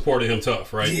really should support him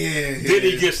tough, right? Yeah. Then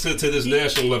he gets to this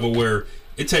national level where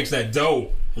it takes that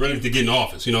dough really to get in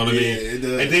office, you know what I mean? It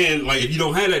does. And then, like, if you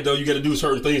don't have that dough, you got to do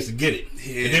certain things to get it.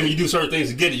 Yeah. And then when you do certain things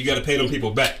to get it, you got to pay them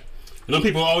people back. And them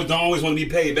people don't always want to be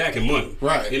paid back in money.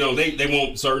 Right. They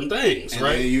want certain things, and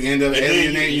right? Then you end up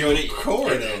alienating your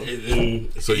core,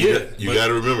 though. So you got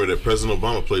to remember that President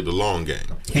Obama played the long game.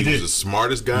 He was the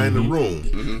smartest guy in the room,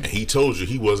 and he told you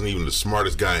he wasn't even the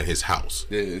smartest guy in his house.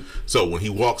 Yeah. So when he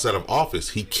walks out of office,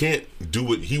 he can't do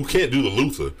the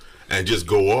Luther and just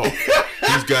go off.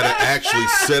 He's got to actually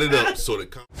set it up so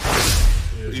that.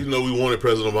 Even though we wanted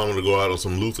President Obama to go out on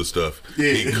some Luther stuff,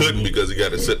 he couldn't because he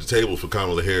got to set the table for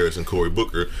Kamala Harris and Cory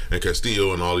Booker and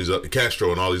Castillo and all these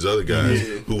Castro and all these other guys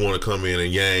who want to come in,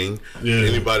 and Yang,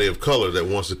 anybody of color that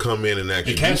wants to come in and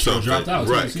actually do something. Dropped out,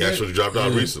 right? Castro dropped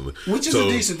out recently, which is a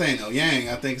decent thing though. Yang,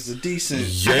 I think, is a decent.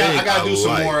 Yang, I gotta do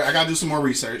some more. I gotta do some more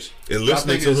research. And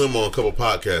listening to him on a couple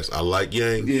podcasts, I like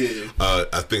Yang. Yeah.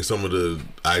 I think some of the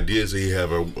ideas that he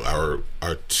have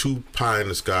are too pie in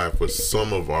the sky for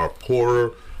some of our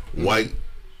poorer white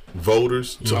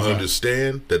voters to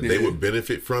understand that they would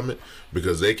benefit from it,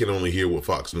 because they can only hear what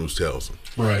Fox News tells them.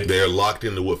 Right. They're locked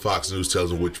into what Fox News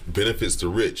tells them, which benefits the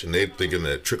rich, and they're thinking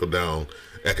that trickle down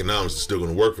economics is still going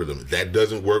to work for them. That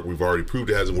doesn't work. We've already proved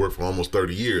it hasn't worked for almost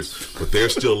 30 years, but they're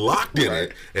still locked in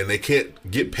it, and they can't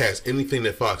get past anything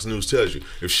that Fox News tells you.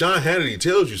 If Sean Hannity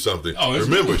tells you something,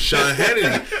 remember, Sean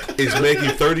Hannity is making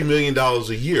 $30 million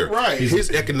a year. Right. His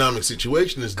economic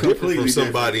situation is different from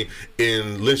somebody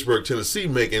in Lynchburg, Tennessee,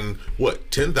 making,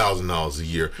 $10,000 a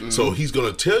year. So he's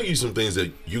going to tell you some things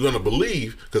that you're going to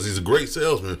believe because he's a great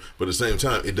salesman, but at the same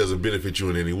time, it doesn't benefit you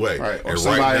in any way. Right.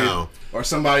 Or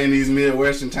somebody in these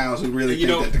Midwestern towns who really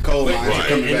think that the coal mines are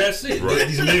coming back. And that's it. Right.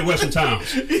 These Midwestern towns.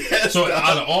 So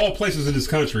out of all places in this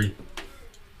country,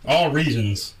 all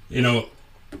regions, Andrew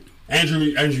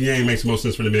Yang makes the most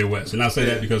sense for the Midwest. And I say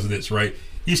that because of this, right?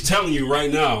 He's telling you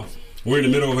right now, we're in the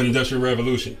middle of an industrial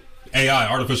revolution. AI,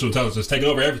 artificial intelligence, taking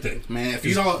over everything. Man, if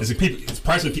you don't... It's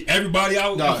pricing everybody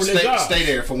out for their jobs. Stay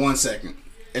there for 1 second.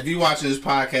 If you're watching this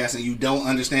podcast and you don't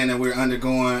understand that we're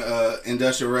undergoing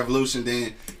industrial revolution,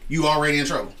 then you already in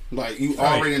trouble. Like, you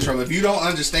already in trouble. If you don't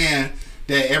understand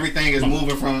that everything is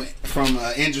moving from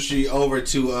industry over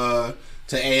to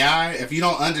AI, if you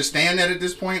don't understand that at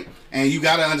this point, and you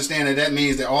got to understand that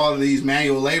means that all of these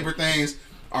manual labor things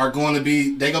are going to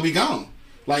be gone.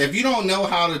 Like, if you don't know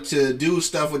how to do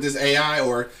stuff with this AI,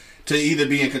 or to either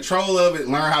be in control of it,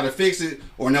 learn how to fix it,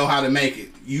 or know how to make it,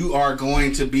 you are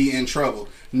going to be in trouble.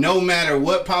 No matter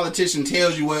what politician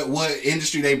tells you what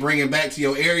industry they bringing back to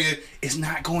your area, it's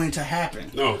not going to happen.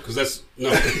 No, because that's no.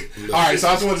 All right, so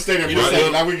I just want to stay there for a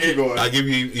second. Now we can keep going. I give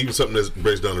you even something that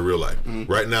breaks down to real life.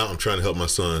 Right now, I'm trying to help my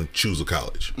son choose a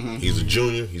college. He's a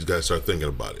junior. He's got to start thinking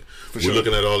about it. We're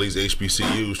looking at all these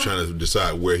HBCUs, trying to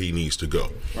decide where he needs to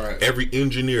go. Right. Every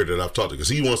engineer that I've talked to, because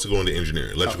he wants to go into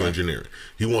engineering, electrical engineering.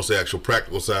 He wants the actual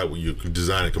practical side where you're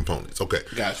designing components. Okay.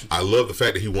 Gotcha. I love the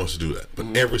fact that he wants to do that.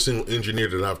 But every single engineer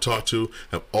that I've talked to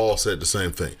have all said the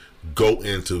same thing. Go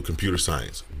into computer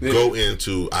science. Yeah. Go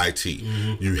into IT.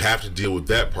 You have to deal with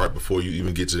that part before you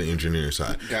even get to the engineering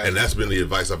side. Gotcha. And that's been the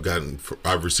advice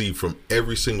I've received from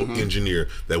every single engineer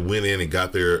that went in and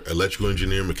got their electrical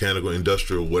engineering, mechanical,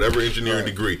 industrial, whatever engineering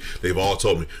degree. They've all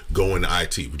told me, go into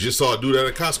IT. We just saw a dude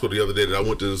at Costco the other day that I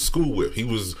went to school with. He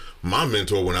was my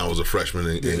mentor when I was a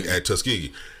freshman at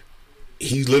Tuskegee.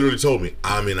 He literally told me,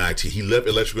 I'm in IT. He left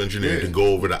electrical engineering to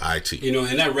go over to IT. You know,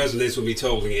 and that resonates with me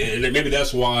totally. And maybe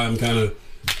that's why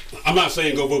I'm not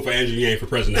saying go vote for Andrew Yang for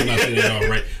president. I'm not saying that all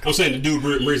right. I'm saying the dude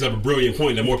brings up a brilliant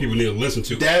point that more people need to listen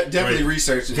to. Definitely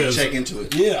research it and check into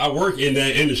it. Yeah, I work in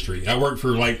that industry. I work for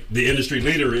like the industry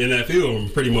leader in that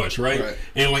field pretty much, right?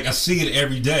 And like I see it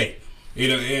every day. You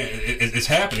know, it's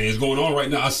happening. It's going on right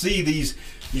now. I see these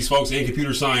folks in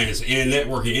computer science, in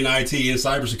networking, in IT, in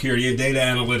cybersecurity, in data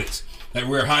analytics that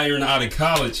we're hiring out of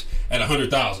college at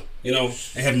 $100,000. You know,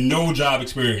 and have no job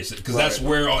experience because that's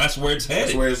where it's headed.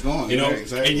 That's where it's going. You know,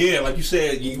 exactly. And like you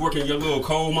said, you work in your little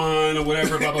coal mine or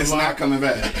whatever. Blah blah it's blah. Not coming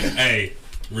back. Hey,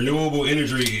 renewable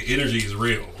energy is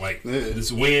real. Like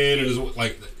this wind and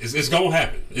it's gonna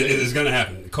happen. It's gonna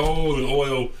happen. Coal and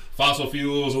oil, fossil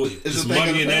fuels. It's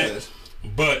money in that.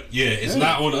 But it's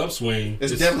not on the upswing.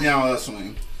 It's definitely on the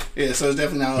upswing. Yeah, so it's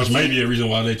definitely not. Which may be a reason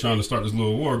why they're trying to start this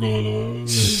little war going on.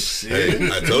 Hey,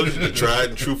 I told you the tried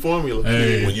and true formula.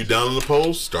 Hey. When you down in the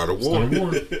polls, start a war.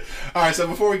 All right, so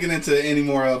before we get into any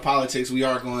more politics, we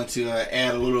are going to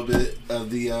add a little bit of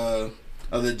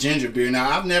the ginger beer. Now,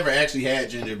 I've never actually had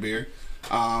ginger beer,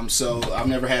 so I've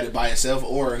never had it by itself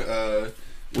or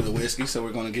with a whiskey. So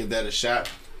we're going to give that a shot.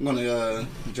 I'm going to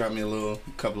drop me a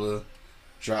couple of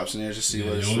drops in there just to see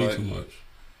what it's like. Too much.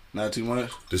 Not too much.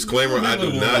 Disclaimer: I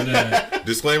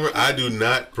do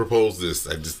not propose this.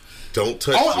 I just don't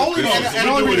touch this.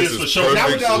 Only for show.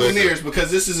 Not with the Uncle Nears because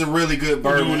this is a really good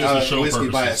bourbon whiskey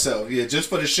by itself. Yeah, just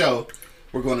for the show,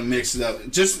 we're going to mix it up.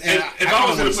 If I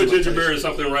was going to put ginger beer in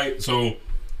something, right? So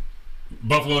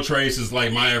Buffalo Trace is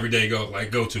like my everyday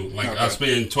go to. Like I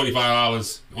spend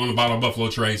 $25 on a bottle of Buffalo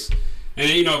Trace, and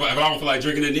if I don't feel like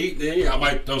drinking it neat, then I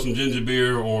might throw some ginger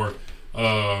beer or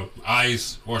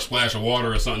ice or a splash of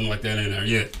water or something like that in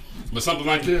there. But something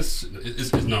like this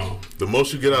is no. The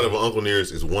most you get out of an Uncle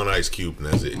Nearest is one ice cube and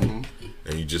that's it. And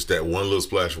you just that one little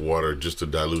splash of water just to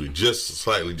dilute it just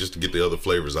slightly, just to get the other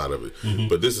flavors out of it.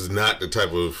 But this is not the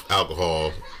type of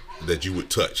alcohol that you would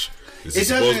touch. This is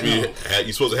supposed to be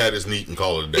you're supposed to have this neat and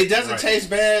call it a day. It doesn't taste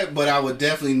bad, but I would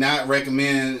definitely not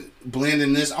recommend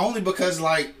blending this only because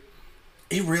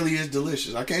it really is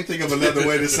delicious. I can't think of another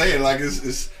way to say it. Like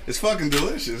it's fucking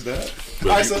delicious, dog.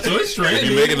 So it's straight. If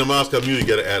you're making the Moscow Mule, you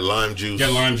gotta add lime juice.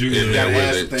 Got lime juice in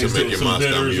there to make your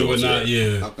Moscow Mule. Whatnot,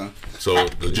 okay. So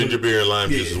the ginger beer and lime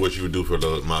juice is what you would do for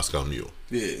the Moscow Mule.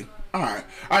 Yeah. All right.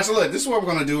 So look, this is what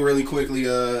we're gonna do really quickly.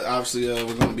 Obviously,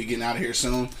 we're gonna be getting out of here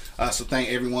soon. So thank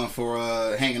everyone for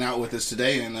hanging out with us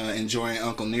today and enjoying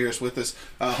Uncle Nearest with us.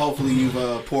 Hopefully,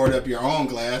 you've poured up your own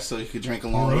glass so you can drink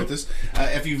along with us.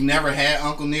 If you've never had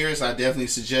Uncle Nearest, I definitely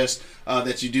suggest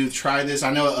that you do try this.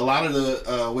 I know a lot of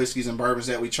the whiskeys and bourbons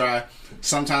that we try.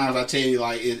 Sometimes I tell you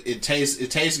it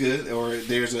tastes good, or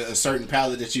there's a certain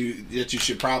palate that you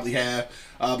should probably have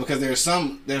because there's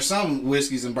some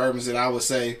whiskeys and bourbons that I would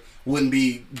say wouldn't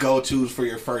be go-tos for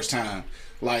your first time.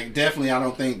 Definitely I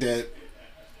don't think that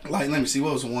let me see,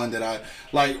 what was one that I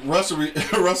like? Russell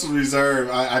Reserve.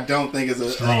 I don't think is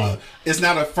it's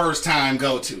not a first time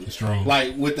go to. Strong.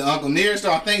 Like with the Uncle Nearest,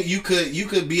 I think you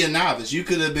could be a novice. You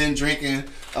could have been drinking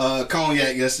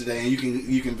cognac yesterday, and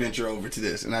you can venture over to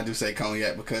this. And I do say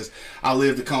cognac because I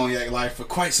lived the cognac life for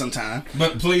quite some time.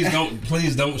 But please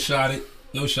don't shot it.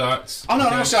 No shots. Oh no,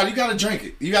 no shot. You gotta drink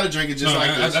it. You gotta drink it just like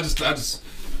this.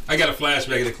 I got a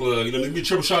flashback at the club. Maybe a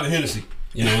triple shot of Hennessy.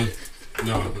 No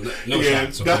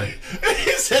shots. Okay.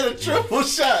 He said a triple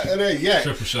shot.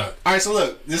 Triple shot. All right, so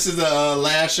look, this is the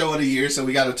last show of the year, so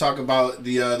we got to talk about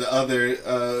the other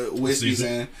whiskeys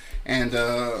and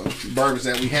bourbons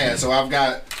that we had. So I've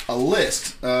got a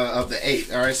list of the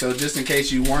 8. All right, so just in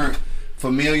case you weren't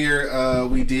Familiar,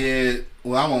 we did.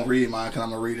 Well, I won't read mine because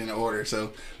I'm gonna read in order.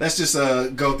 So let's just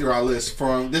go through our list.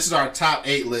 This is our top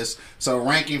 8 list. So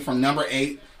ranking from number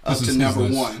 8 up to number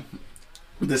 1.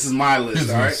 This is my list.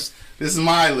 All right. This is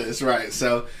my list, right?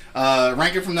 So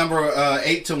ranking from number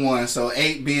 8 to 1. So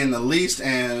 8 being the least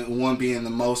and 1 being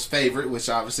the most favorite. Which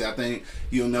obviously I think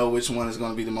you'll know which one is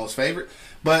going to be the most favorite.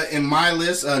 But in my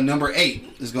list, number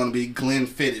 8 is going to be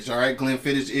Glenfiddich. All right,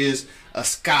 Glenfiddich is a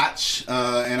Scotch,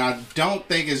 and I don't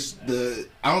think it's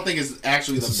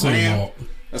actually the brand.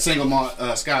 A single malt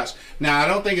Scotch. Now, I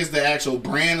don't think it's the actual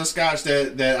brand of Scotch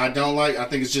that I don't like. I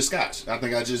think it's just Scotch. I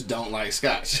think I just don't like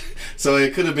Scotch. So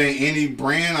it could have been any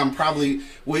brand.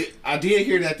 I did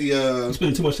hear that I'm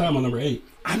spending too much time on number 8.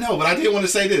 I know, but I did want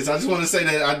to say this. I just want to say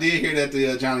that I did hear that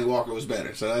the Johnny Walker was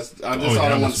better. So that's all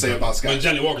I want to say about Scotch. But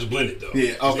Johnny Walker's blended, though.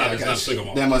 Yeah, okay. It's not a single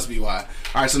malt. That must be why.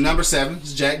 All right, so number 7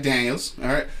 is Jack Daniels. All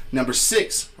right. Number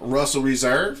 6, Russell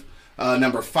Reserve.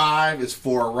 Number 5 is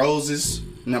Four Roses.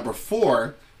 Number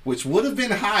 4, which would have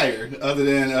been higher other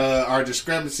than our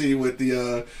discrepancy with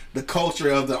the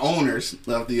culture of the owners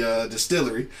of the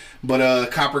distillery, but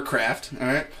Copper Craft. All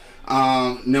right.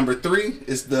 Number 3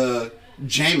 is the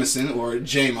Jameson, or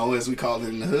JMO as we call it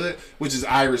in the hood, which is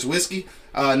Irish whiskey.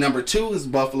 Number 2 is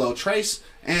Buffalo Trace,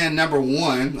 and number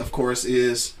 1, of course,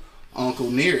 is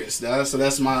Uncle Nearest. So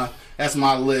that's my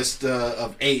list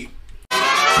of 8.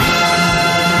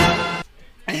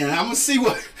 And I'm gonna see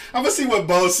what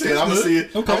Bo said. I'm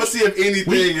gonna see if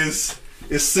anything is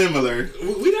similar.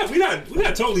 We're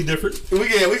not totally different.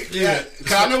 Yeah.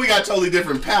 Cause I know we got totally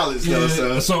different palates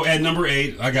though. So at number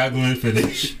 8, I got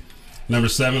Glenfiddich. Number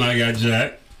 7, I got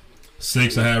Jack.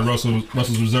 6, I have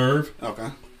Russell's Reserve. Okay.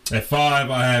 At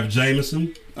 5, I have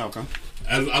Jameson. Okay.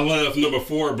 And I left number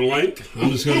 4 blank. I'm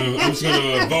just gonna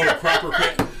vote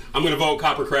Coppercraft. I'm gonna vote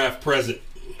Coppercraft present.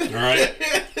 All right.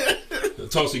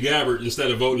 Tulsi Gabbard, instead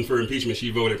of voting for impeachment, she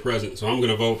voted present. So I'm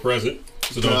going to vote present.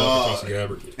 So don't vote for Tulsi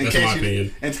Gabbard. That's my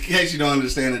opinion. In case you don't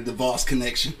understand the DeVos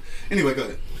connection. Anyway, go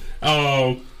ahead.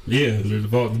 Yeah, the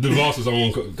DeVos is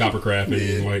on Coppercraft.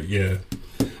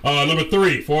 Number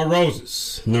 3, Four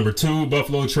Roses. Number 2,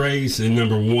 Buffalo Trace, and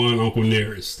number 1, Uncle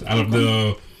Nearest. Out of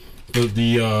the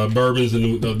bourbons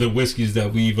and the whiskeys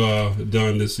that we've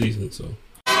done this season. So.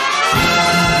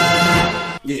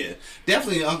 Yeah,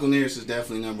 definitely Uncle Nearest is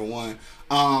definitely number 1.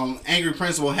 Angry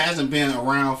Principal hasn't been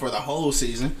around for the whole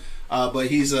season, but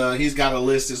he's got a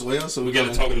list as well. So we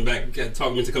got to talk him back. Got to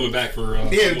talk him into coming back for.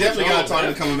 Yeah, definitely got to talk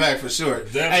him coming back for sure.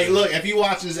 Definitely. Hey, look, if you're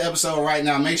watching this episode right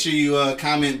now, make sure you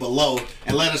comment below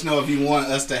and let us know if you want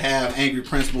us to have Angry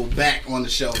Principal back on the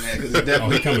show, man. Because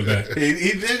definitely he's coming back.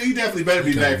 He definitely better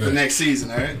be back for next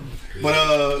season, all right?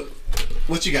 But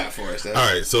what you got for us, Dad?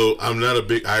 All right, so I'm not a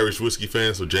big Irish whiskey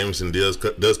fan, so Jameson does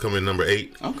come in number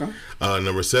 8. Okay.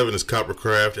 Number 7 is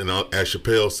Coppercraft, and as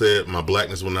Chappelle said, my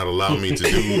blackness will not allow me to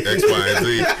do X, Y, and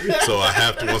Z. So I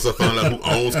have to. Once I found out who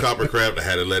owns Coppercraft, I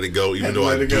had to let it go. Even though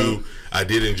I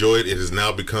did enjoy it. It has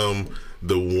now become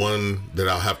the one that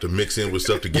I'll have to mix in with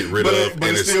stuff to get rid of.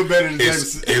 But it's still better than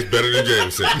Jameson. It's better than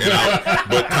Jameson.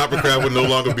 But Coppercraft would no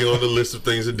longer be on the list of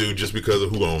things to do just because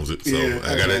of who owns it. So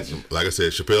I got it. Like I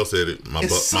said, Chappelle said it. My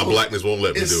blackness won't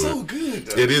let me do it. It's so good,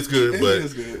 though. It is good, but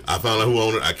I found out who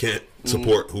owned it. I can't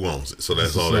support who owns it. So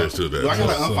that's all there is to that. Do I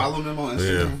gotta unfollow them on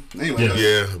Instagram? Yeah.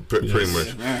 Anyway, pretty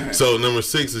much. Right. So number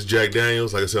 6 is Jack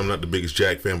Daniels. Like I said, I'm not the biggest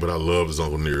Jack fan, but I love his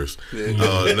Uncle Nearest.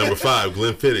 Number 5,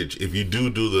 Glenfiddich. If you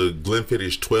do the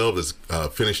Glenfiddich 12 that's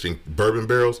finished in bourbon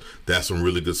barrels, that's some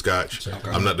really good Scotch. Okay.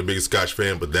 I'm not the biggest Scotch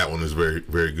fan, but that one is very,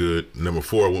 very good. Number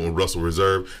 4, I went with Russell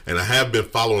Reserve, and I have been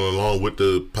following along with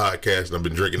the podcast, and I've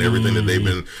been drinking everything that they've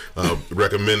been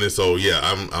recommending. So yeah,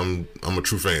 I'm a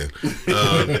true fan.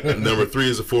 Number 3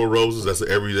 is the Four Roses. That's an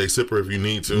everyday sipper if you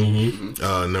need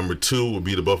to. Number 2 would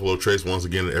be the Buffalo Trace. Once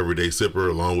again, an everyday sipper,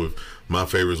 along with my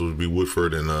favorites would be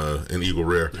Woodford and Eagle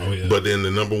Rare. Oh, yeah. But then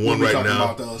the number 1 right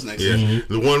now,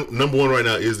 number 1 right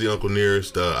now is the Uncle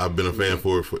Nearest. I've been a fan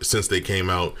for since they came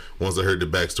out. Once I heard the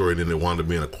backstory, then it wound up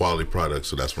being a quality product.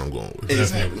 So that's what I'm going with.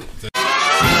 Exactly.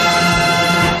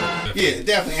 Yeah,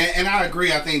 definitely, and I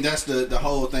agree. I think that's the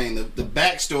whole thing. The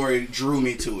backstory drew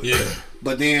me to it. Yeah.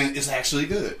 But then it's actually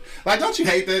good. Like, don't you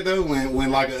hate that though?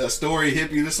 When like a story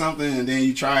hip you to something and then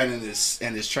you try it and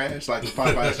it's trash, like the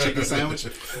Popeye's chicken sandwich.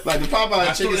 Like the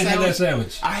Popeye's chicken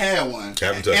sandwich. I had one,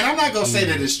 and I'm not gonna say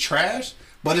that it's trash,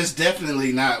 but it's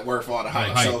definitely not worth all the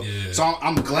hype. So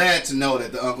I'm glad to know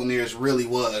that the Uncle Nearest really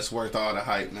was worth all the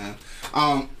hype, man.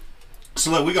 So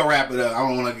look, we gonna wrap it up. I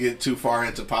don't want to get too far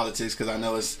into politics because I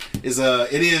know it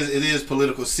is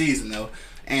political season though,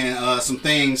 and some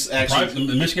things actually.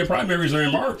 The Michigan primaries are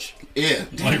in March. Yeah,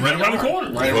 like right around the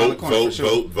corner. Right around the corner.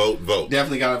 Vote.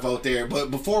 Definitely got to vote there.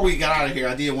 But before we got out of here,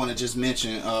 I did want to just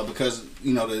mention because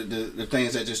the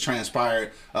things that just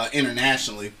transpired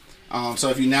internationally. So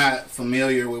if you're not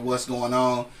familiar with what's going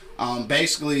on,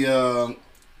 basically.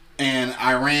 And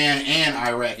Iran and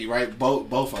Iraqi, right?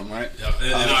 Both of them, right?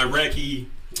 An Iraqi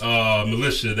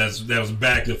militia that was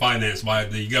backed and financed by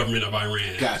the government of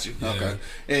Iran. Got you. Yeah. Okay.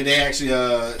 And they actually,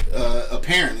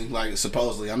 apparently, like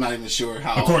supposedly, I'm not even sure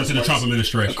how. According to the Trump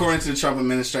administration. According to the Trump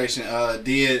administration,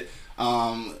 did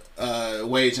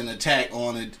wage an attack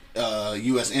on the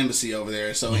U.S. embassy over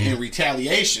there. So in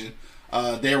retaliation,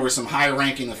 there were some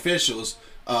high-ranking officials.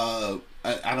 I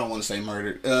don't want to say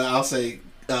murdered. I'll say.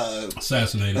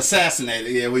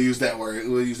 Assassinated. Yeah, we'll use that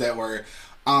word.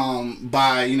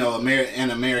 By an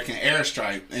American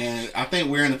airstrike, and I think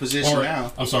we're in a position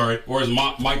now. I'm sorry. Or as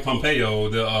Mike Pompeo,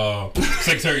 the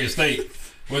Secretary of State,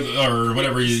 or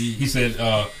whatever he said,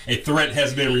 a threat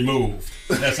has been removed.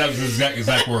 That's his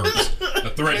exact words. A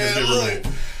threat has been removed.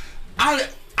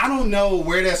 I don't know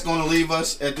where that's going to leave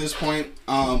us at this point,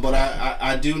 but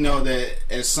I do know that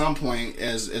at some point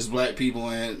as black people,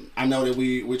 and I know that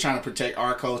we're trying to protect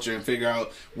our culture and figure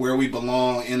out where we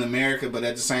belong in America, but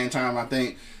at the same time I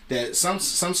think that some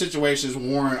situations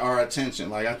warrant our attention.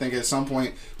 Like I think at some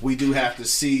point we do have to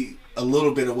see a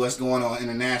little bit of what's going on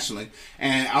internationally.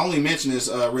 And I only mention this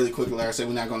really quickly, like I said,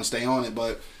 we're not going to stay on it,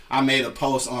 but I made a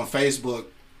post on Facebook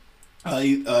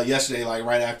yesterday, like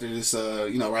right after this,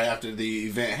 right after the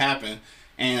event happened,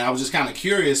 and I was just kind of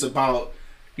curious about,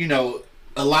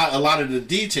 a lot of the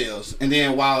details. And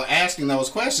then while asking those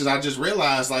questions, I just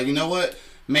realized, like, you know what?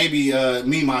 Maybe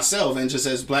me myself, and just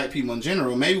as black people in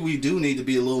general, maybe we do need to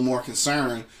be a little more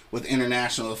concerned with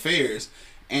international affairs.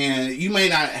 And you may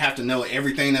not have to know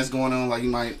everything that's going on, like you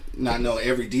might not know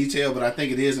every detail, but I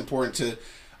think it is important to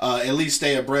at least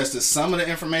stay abreast of some of the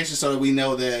information so that we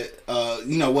know that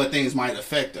what things might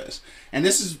affect us. And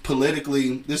this is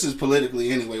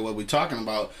politically anyway what we're talking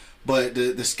about. But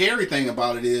the scary thing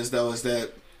about it is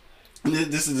that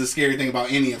this is the scary thing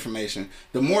about any information.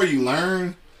 The more you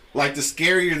learn, like the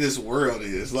scarier this world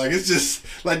is. Like it's just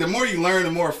like the more you learn,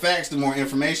 the more facts, the more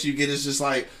information you get. It's just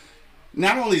like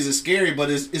not only is it scary, but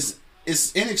it's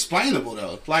inexplainable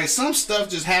though. Like some stuff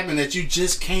just happened that you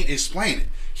just can't explain it.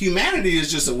 Humanity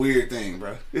is just a weird thing,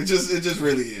 bro. It just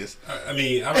really is. I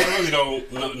mean, I really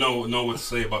don't know what to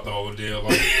say about the whole deal.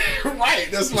 Like, right,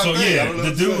 that's my thing. So yeah,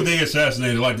 the dude they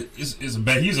assassinated, like, he's a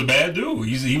bad dude.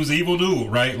 He was an evil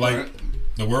dude, right? Like, right.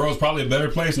 The world's probably a better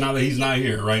place now that he's not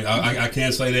here, right? I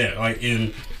can't say that. Like,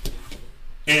 and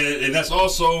that's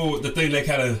also the thing that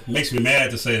kind of makes me mad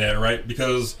to say that, right?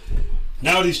 Because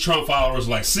now these Trump followers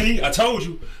are like, see, I told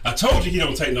you he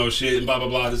don't take no shit and blah, blah,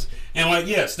 blah. And like,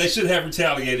 yes, they should have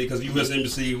retaliated because the U.S.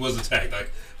 Embassy was attacked. Like,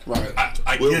 right.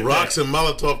 I with get rocks that. and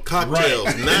Molotov cocktails,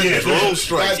 right. not drone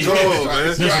strikes.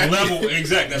 There's a level,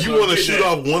 exactly. You want to shoot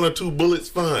off 1 or 2 bullets,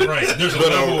 fine. Right. There's a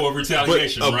level of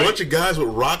retaliation. But a bunch of guys with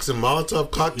rocks and Molotov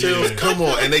cocktails, come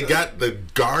on, and they got the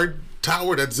guard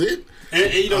tower. That's it. And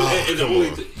the only,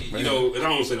 I don't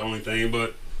want to say the only thing,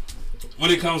 but when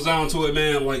it comes down to it,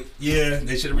 man, like, yeah,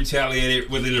 they should have retaliated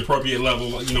with an appropriate level,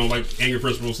 like Anger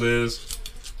Principle says.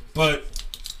 But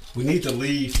we need to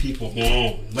leave people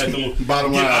alone. Let them get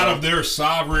out of their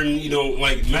sovereign,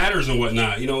 matters and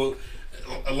whatnot. A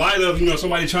lot of,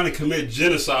 somebody trying to commit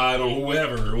genocide on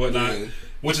whoever or whatnot,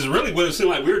 which is really what it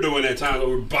seemed like we were doing at times.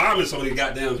 We're bombing some of these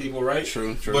goddamn people, right?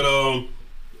 True. But,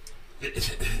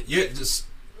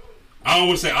 I don't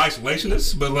want to say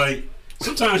isolationists, but, like,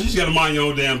 sometimes you just got to mind your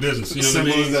own damn business. You know what I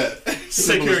mean? Simple as that.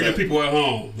 Take care of your people at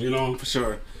home, For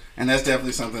sure. And that's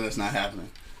definitely something that's not happening.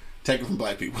 Take it from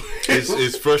black people.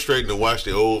 It's frustrating to watch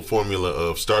the old formula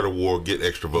of start a war, get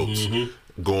extra votes,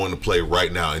 go into play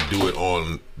right now and do it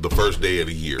on the first day of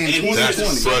the year.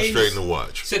 That's frustrating to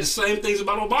watch. Said the same things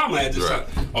about Obama at this time.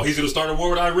 Oh, he's going to start a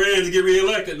war with Iran to get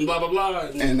reelected and blah, blah, blah.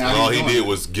 And all he did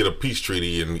was get a peace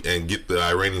treaty and get the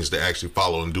Iranians to actually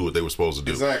follow and do what they were supposed to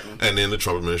do. Exactly. And then the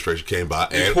Trump administration came by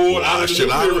and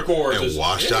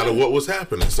washed out of what was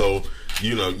happening. So,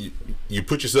 you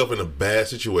put yourself in a bad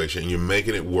situation and you're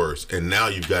making it worse. And now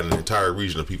you've got an entire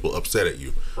region of people upset at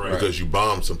you because you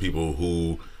bombed some people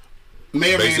who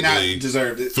may or may not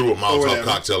deserved it. Threw a Molotov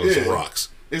cocktail and some rocks.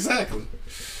 Exactly.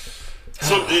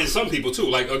 Some people too,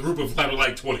 like a group of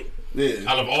like 20. Yeah.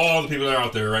 Out of all the people that are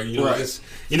out there, right?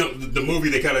 The movie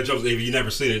that kind of jumps. If you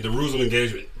never seen it, The Rules of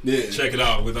Engagement. Yeah. Check it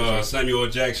out with Samuel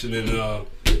Jackson and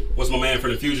what's my man for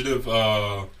The Fugitive?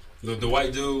 The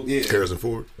white dude. Yeah. Harrison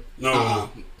Ford. No.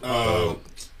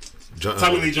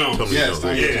 Tommy Lee Jones. Tommy Lee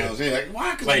Jones. Yeah. Like,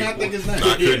 why could I not think his name?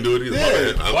 I couldn't do it either.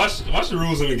 Yeah. Watch the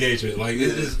rules of engagement. Like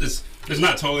it's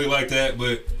not totally like that,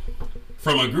 but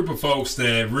from a group of folks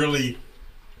that really,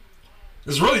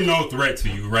 there's really no threat to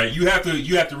you, right? You have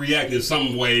to react in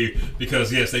some way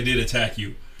because yes, they did attack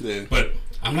you. Yeah. But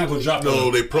I'm not gonna drop. No,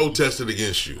 they protested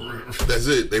against you. That's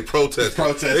it. They protested.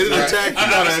 They didn't attack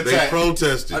you. They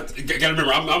protested. Gotta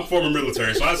remember, I'm former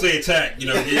military, so I say attack. You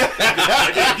know, if you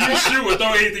shoot or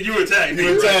throw anything, you attack.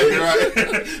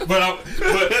 Right? but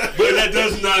that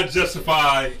does not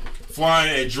justify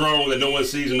flying a drone that no one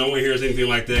sees and no one hears anything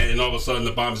like that, and all of a sudden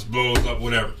the bomb just blows up,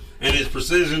 whatever. And it's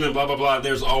precision and blah blah blah.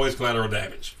 There's always collateral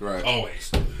damage. Right. Always.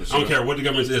 Sure. I don't care what the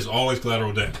government says. Always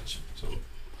collateral damage.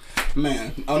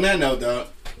 Man, on that note, though,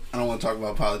 I don't want to talk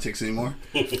about politics anymore.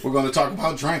 We're going to talk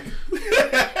about drinking.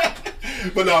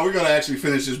 But no, we're going to actually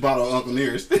finish this bottle of Uncle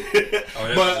Nearest.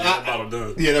 That bottle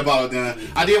done. Yeah, that bottle done.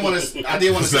 I did want to say...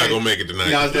 It's not going to make it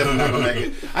tonight. Yeah, it's definitely not going to make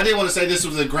it. I did want to say this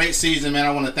was a great season, man.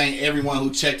 I want to thank everyone who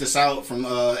checked us out from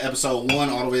episode 1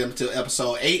 all the way up until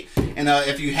episode 8. And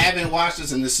if you haven't watched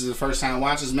us, and this is the first time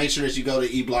watching us, make sure that you go to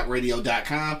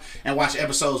eblockradio.com and watch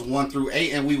episodes 1 through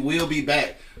 8, and we will be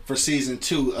back for season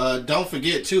 2. Don't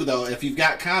forget too, though, if you've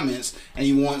got comments and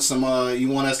you want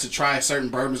us to try certain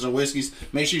bourbons or whiskeys,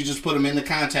 make sure you just put them in the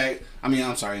comments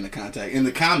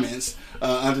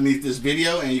underneath this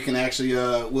video, and you can actually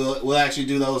we'll actually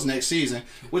do those next season,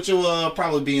 which will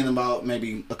probably be in about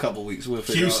maybe a couple weeks.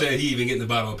 Q said he even getting the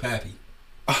bottle of Pappy.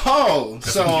 Oh,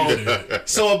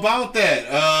 so about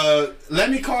that, let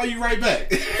me call you right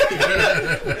back.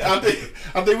 I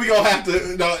think we gonna have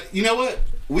to. No, you know what?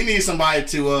 We need somebody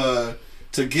to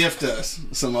gift us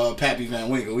some Pappy Van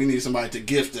Winkle. We need somebody to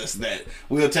gift us that.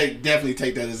 We'll definitely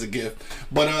take that as a gift.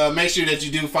 But make sure that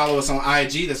you do follow us on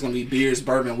IG. That's going to be Beers,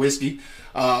 Bourbon, Whiskey.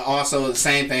 Also, the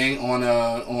same thing on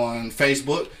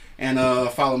Facebook. And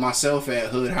follow myself at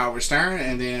Hood Howard Stern.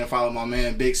 And then follow my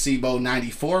man Big Sebo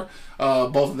 94.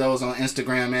 Both of those on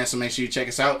Instagram, man. So make sure you check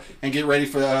us out and get ready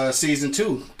for season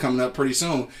 2 coming up pretty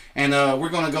soon. And we're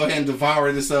going to go ahead and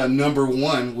devour this number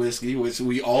 1 whiskey, which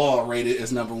we all rated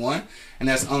as number 1. And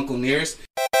that's Uncle Nearest.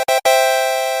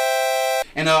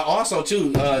 And also,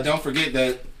 too, don't forget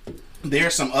that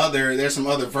there's some other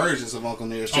versions of Uncle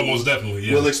Nearest. Oh, most definitely,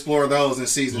 yeah. We'll explore those in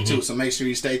season 2, so make sure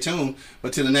you stay tuned.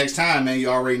 But till the next time, man, you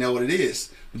already know what it is.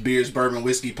 The Beers, Bourbon,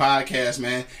 Whiskey podcast,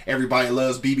 man. Everybody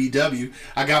loves BBW.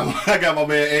 I got my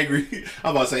man Angry.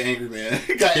 I'm about to say Angry Man.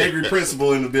 Got Angry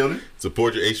Principal in the building.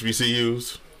 Support your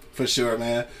HBCUs. For sure,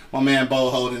 man. My man Bo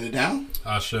holding it down.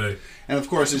 Ashe. And of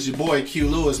course, it's your boy Q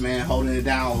Lewis, man, holding it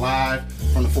down live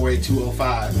from the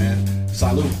 48205, man.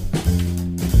 Salud.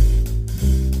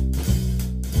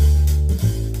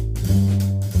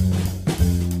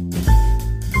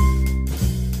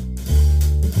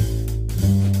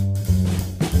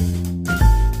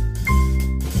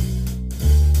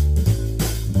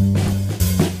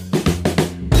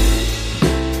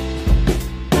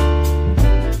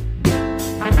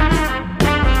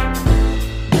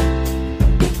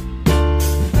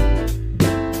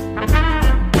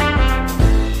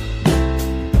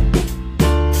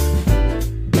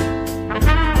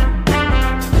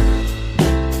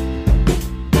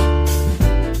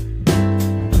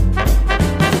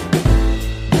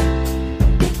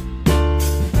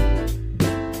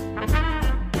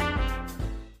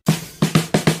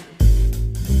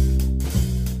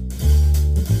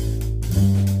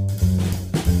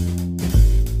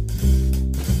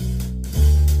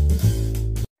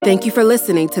 Thank you for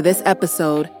listening to this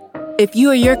episode. If you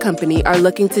or your company are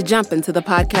looking to jump into the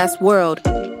podcast world,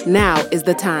 now is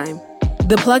the time.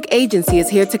 The Plug Agency is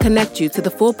here to connect you to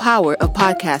the full power of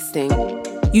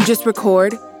podcasting. You just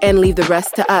record and leave the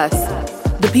rest to us.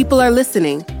 The people are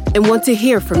listening and want to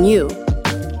hear from you.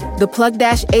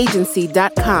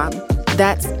 theplug-agency.com.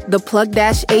 That's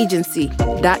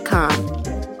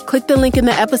theplug-agency.com. Click the link in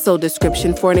the episode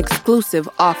description for an exclusive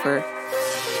offer.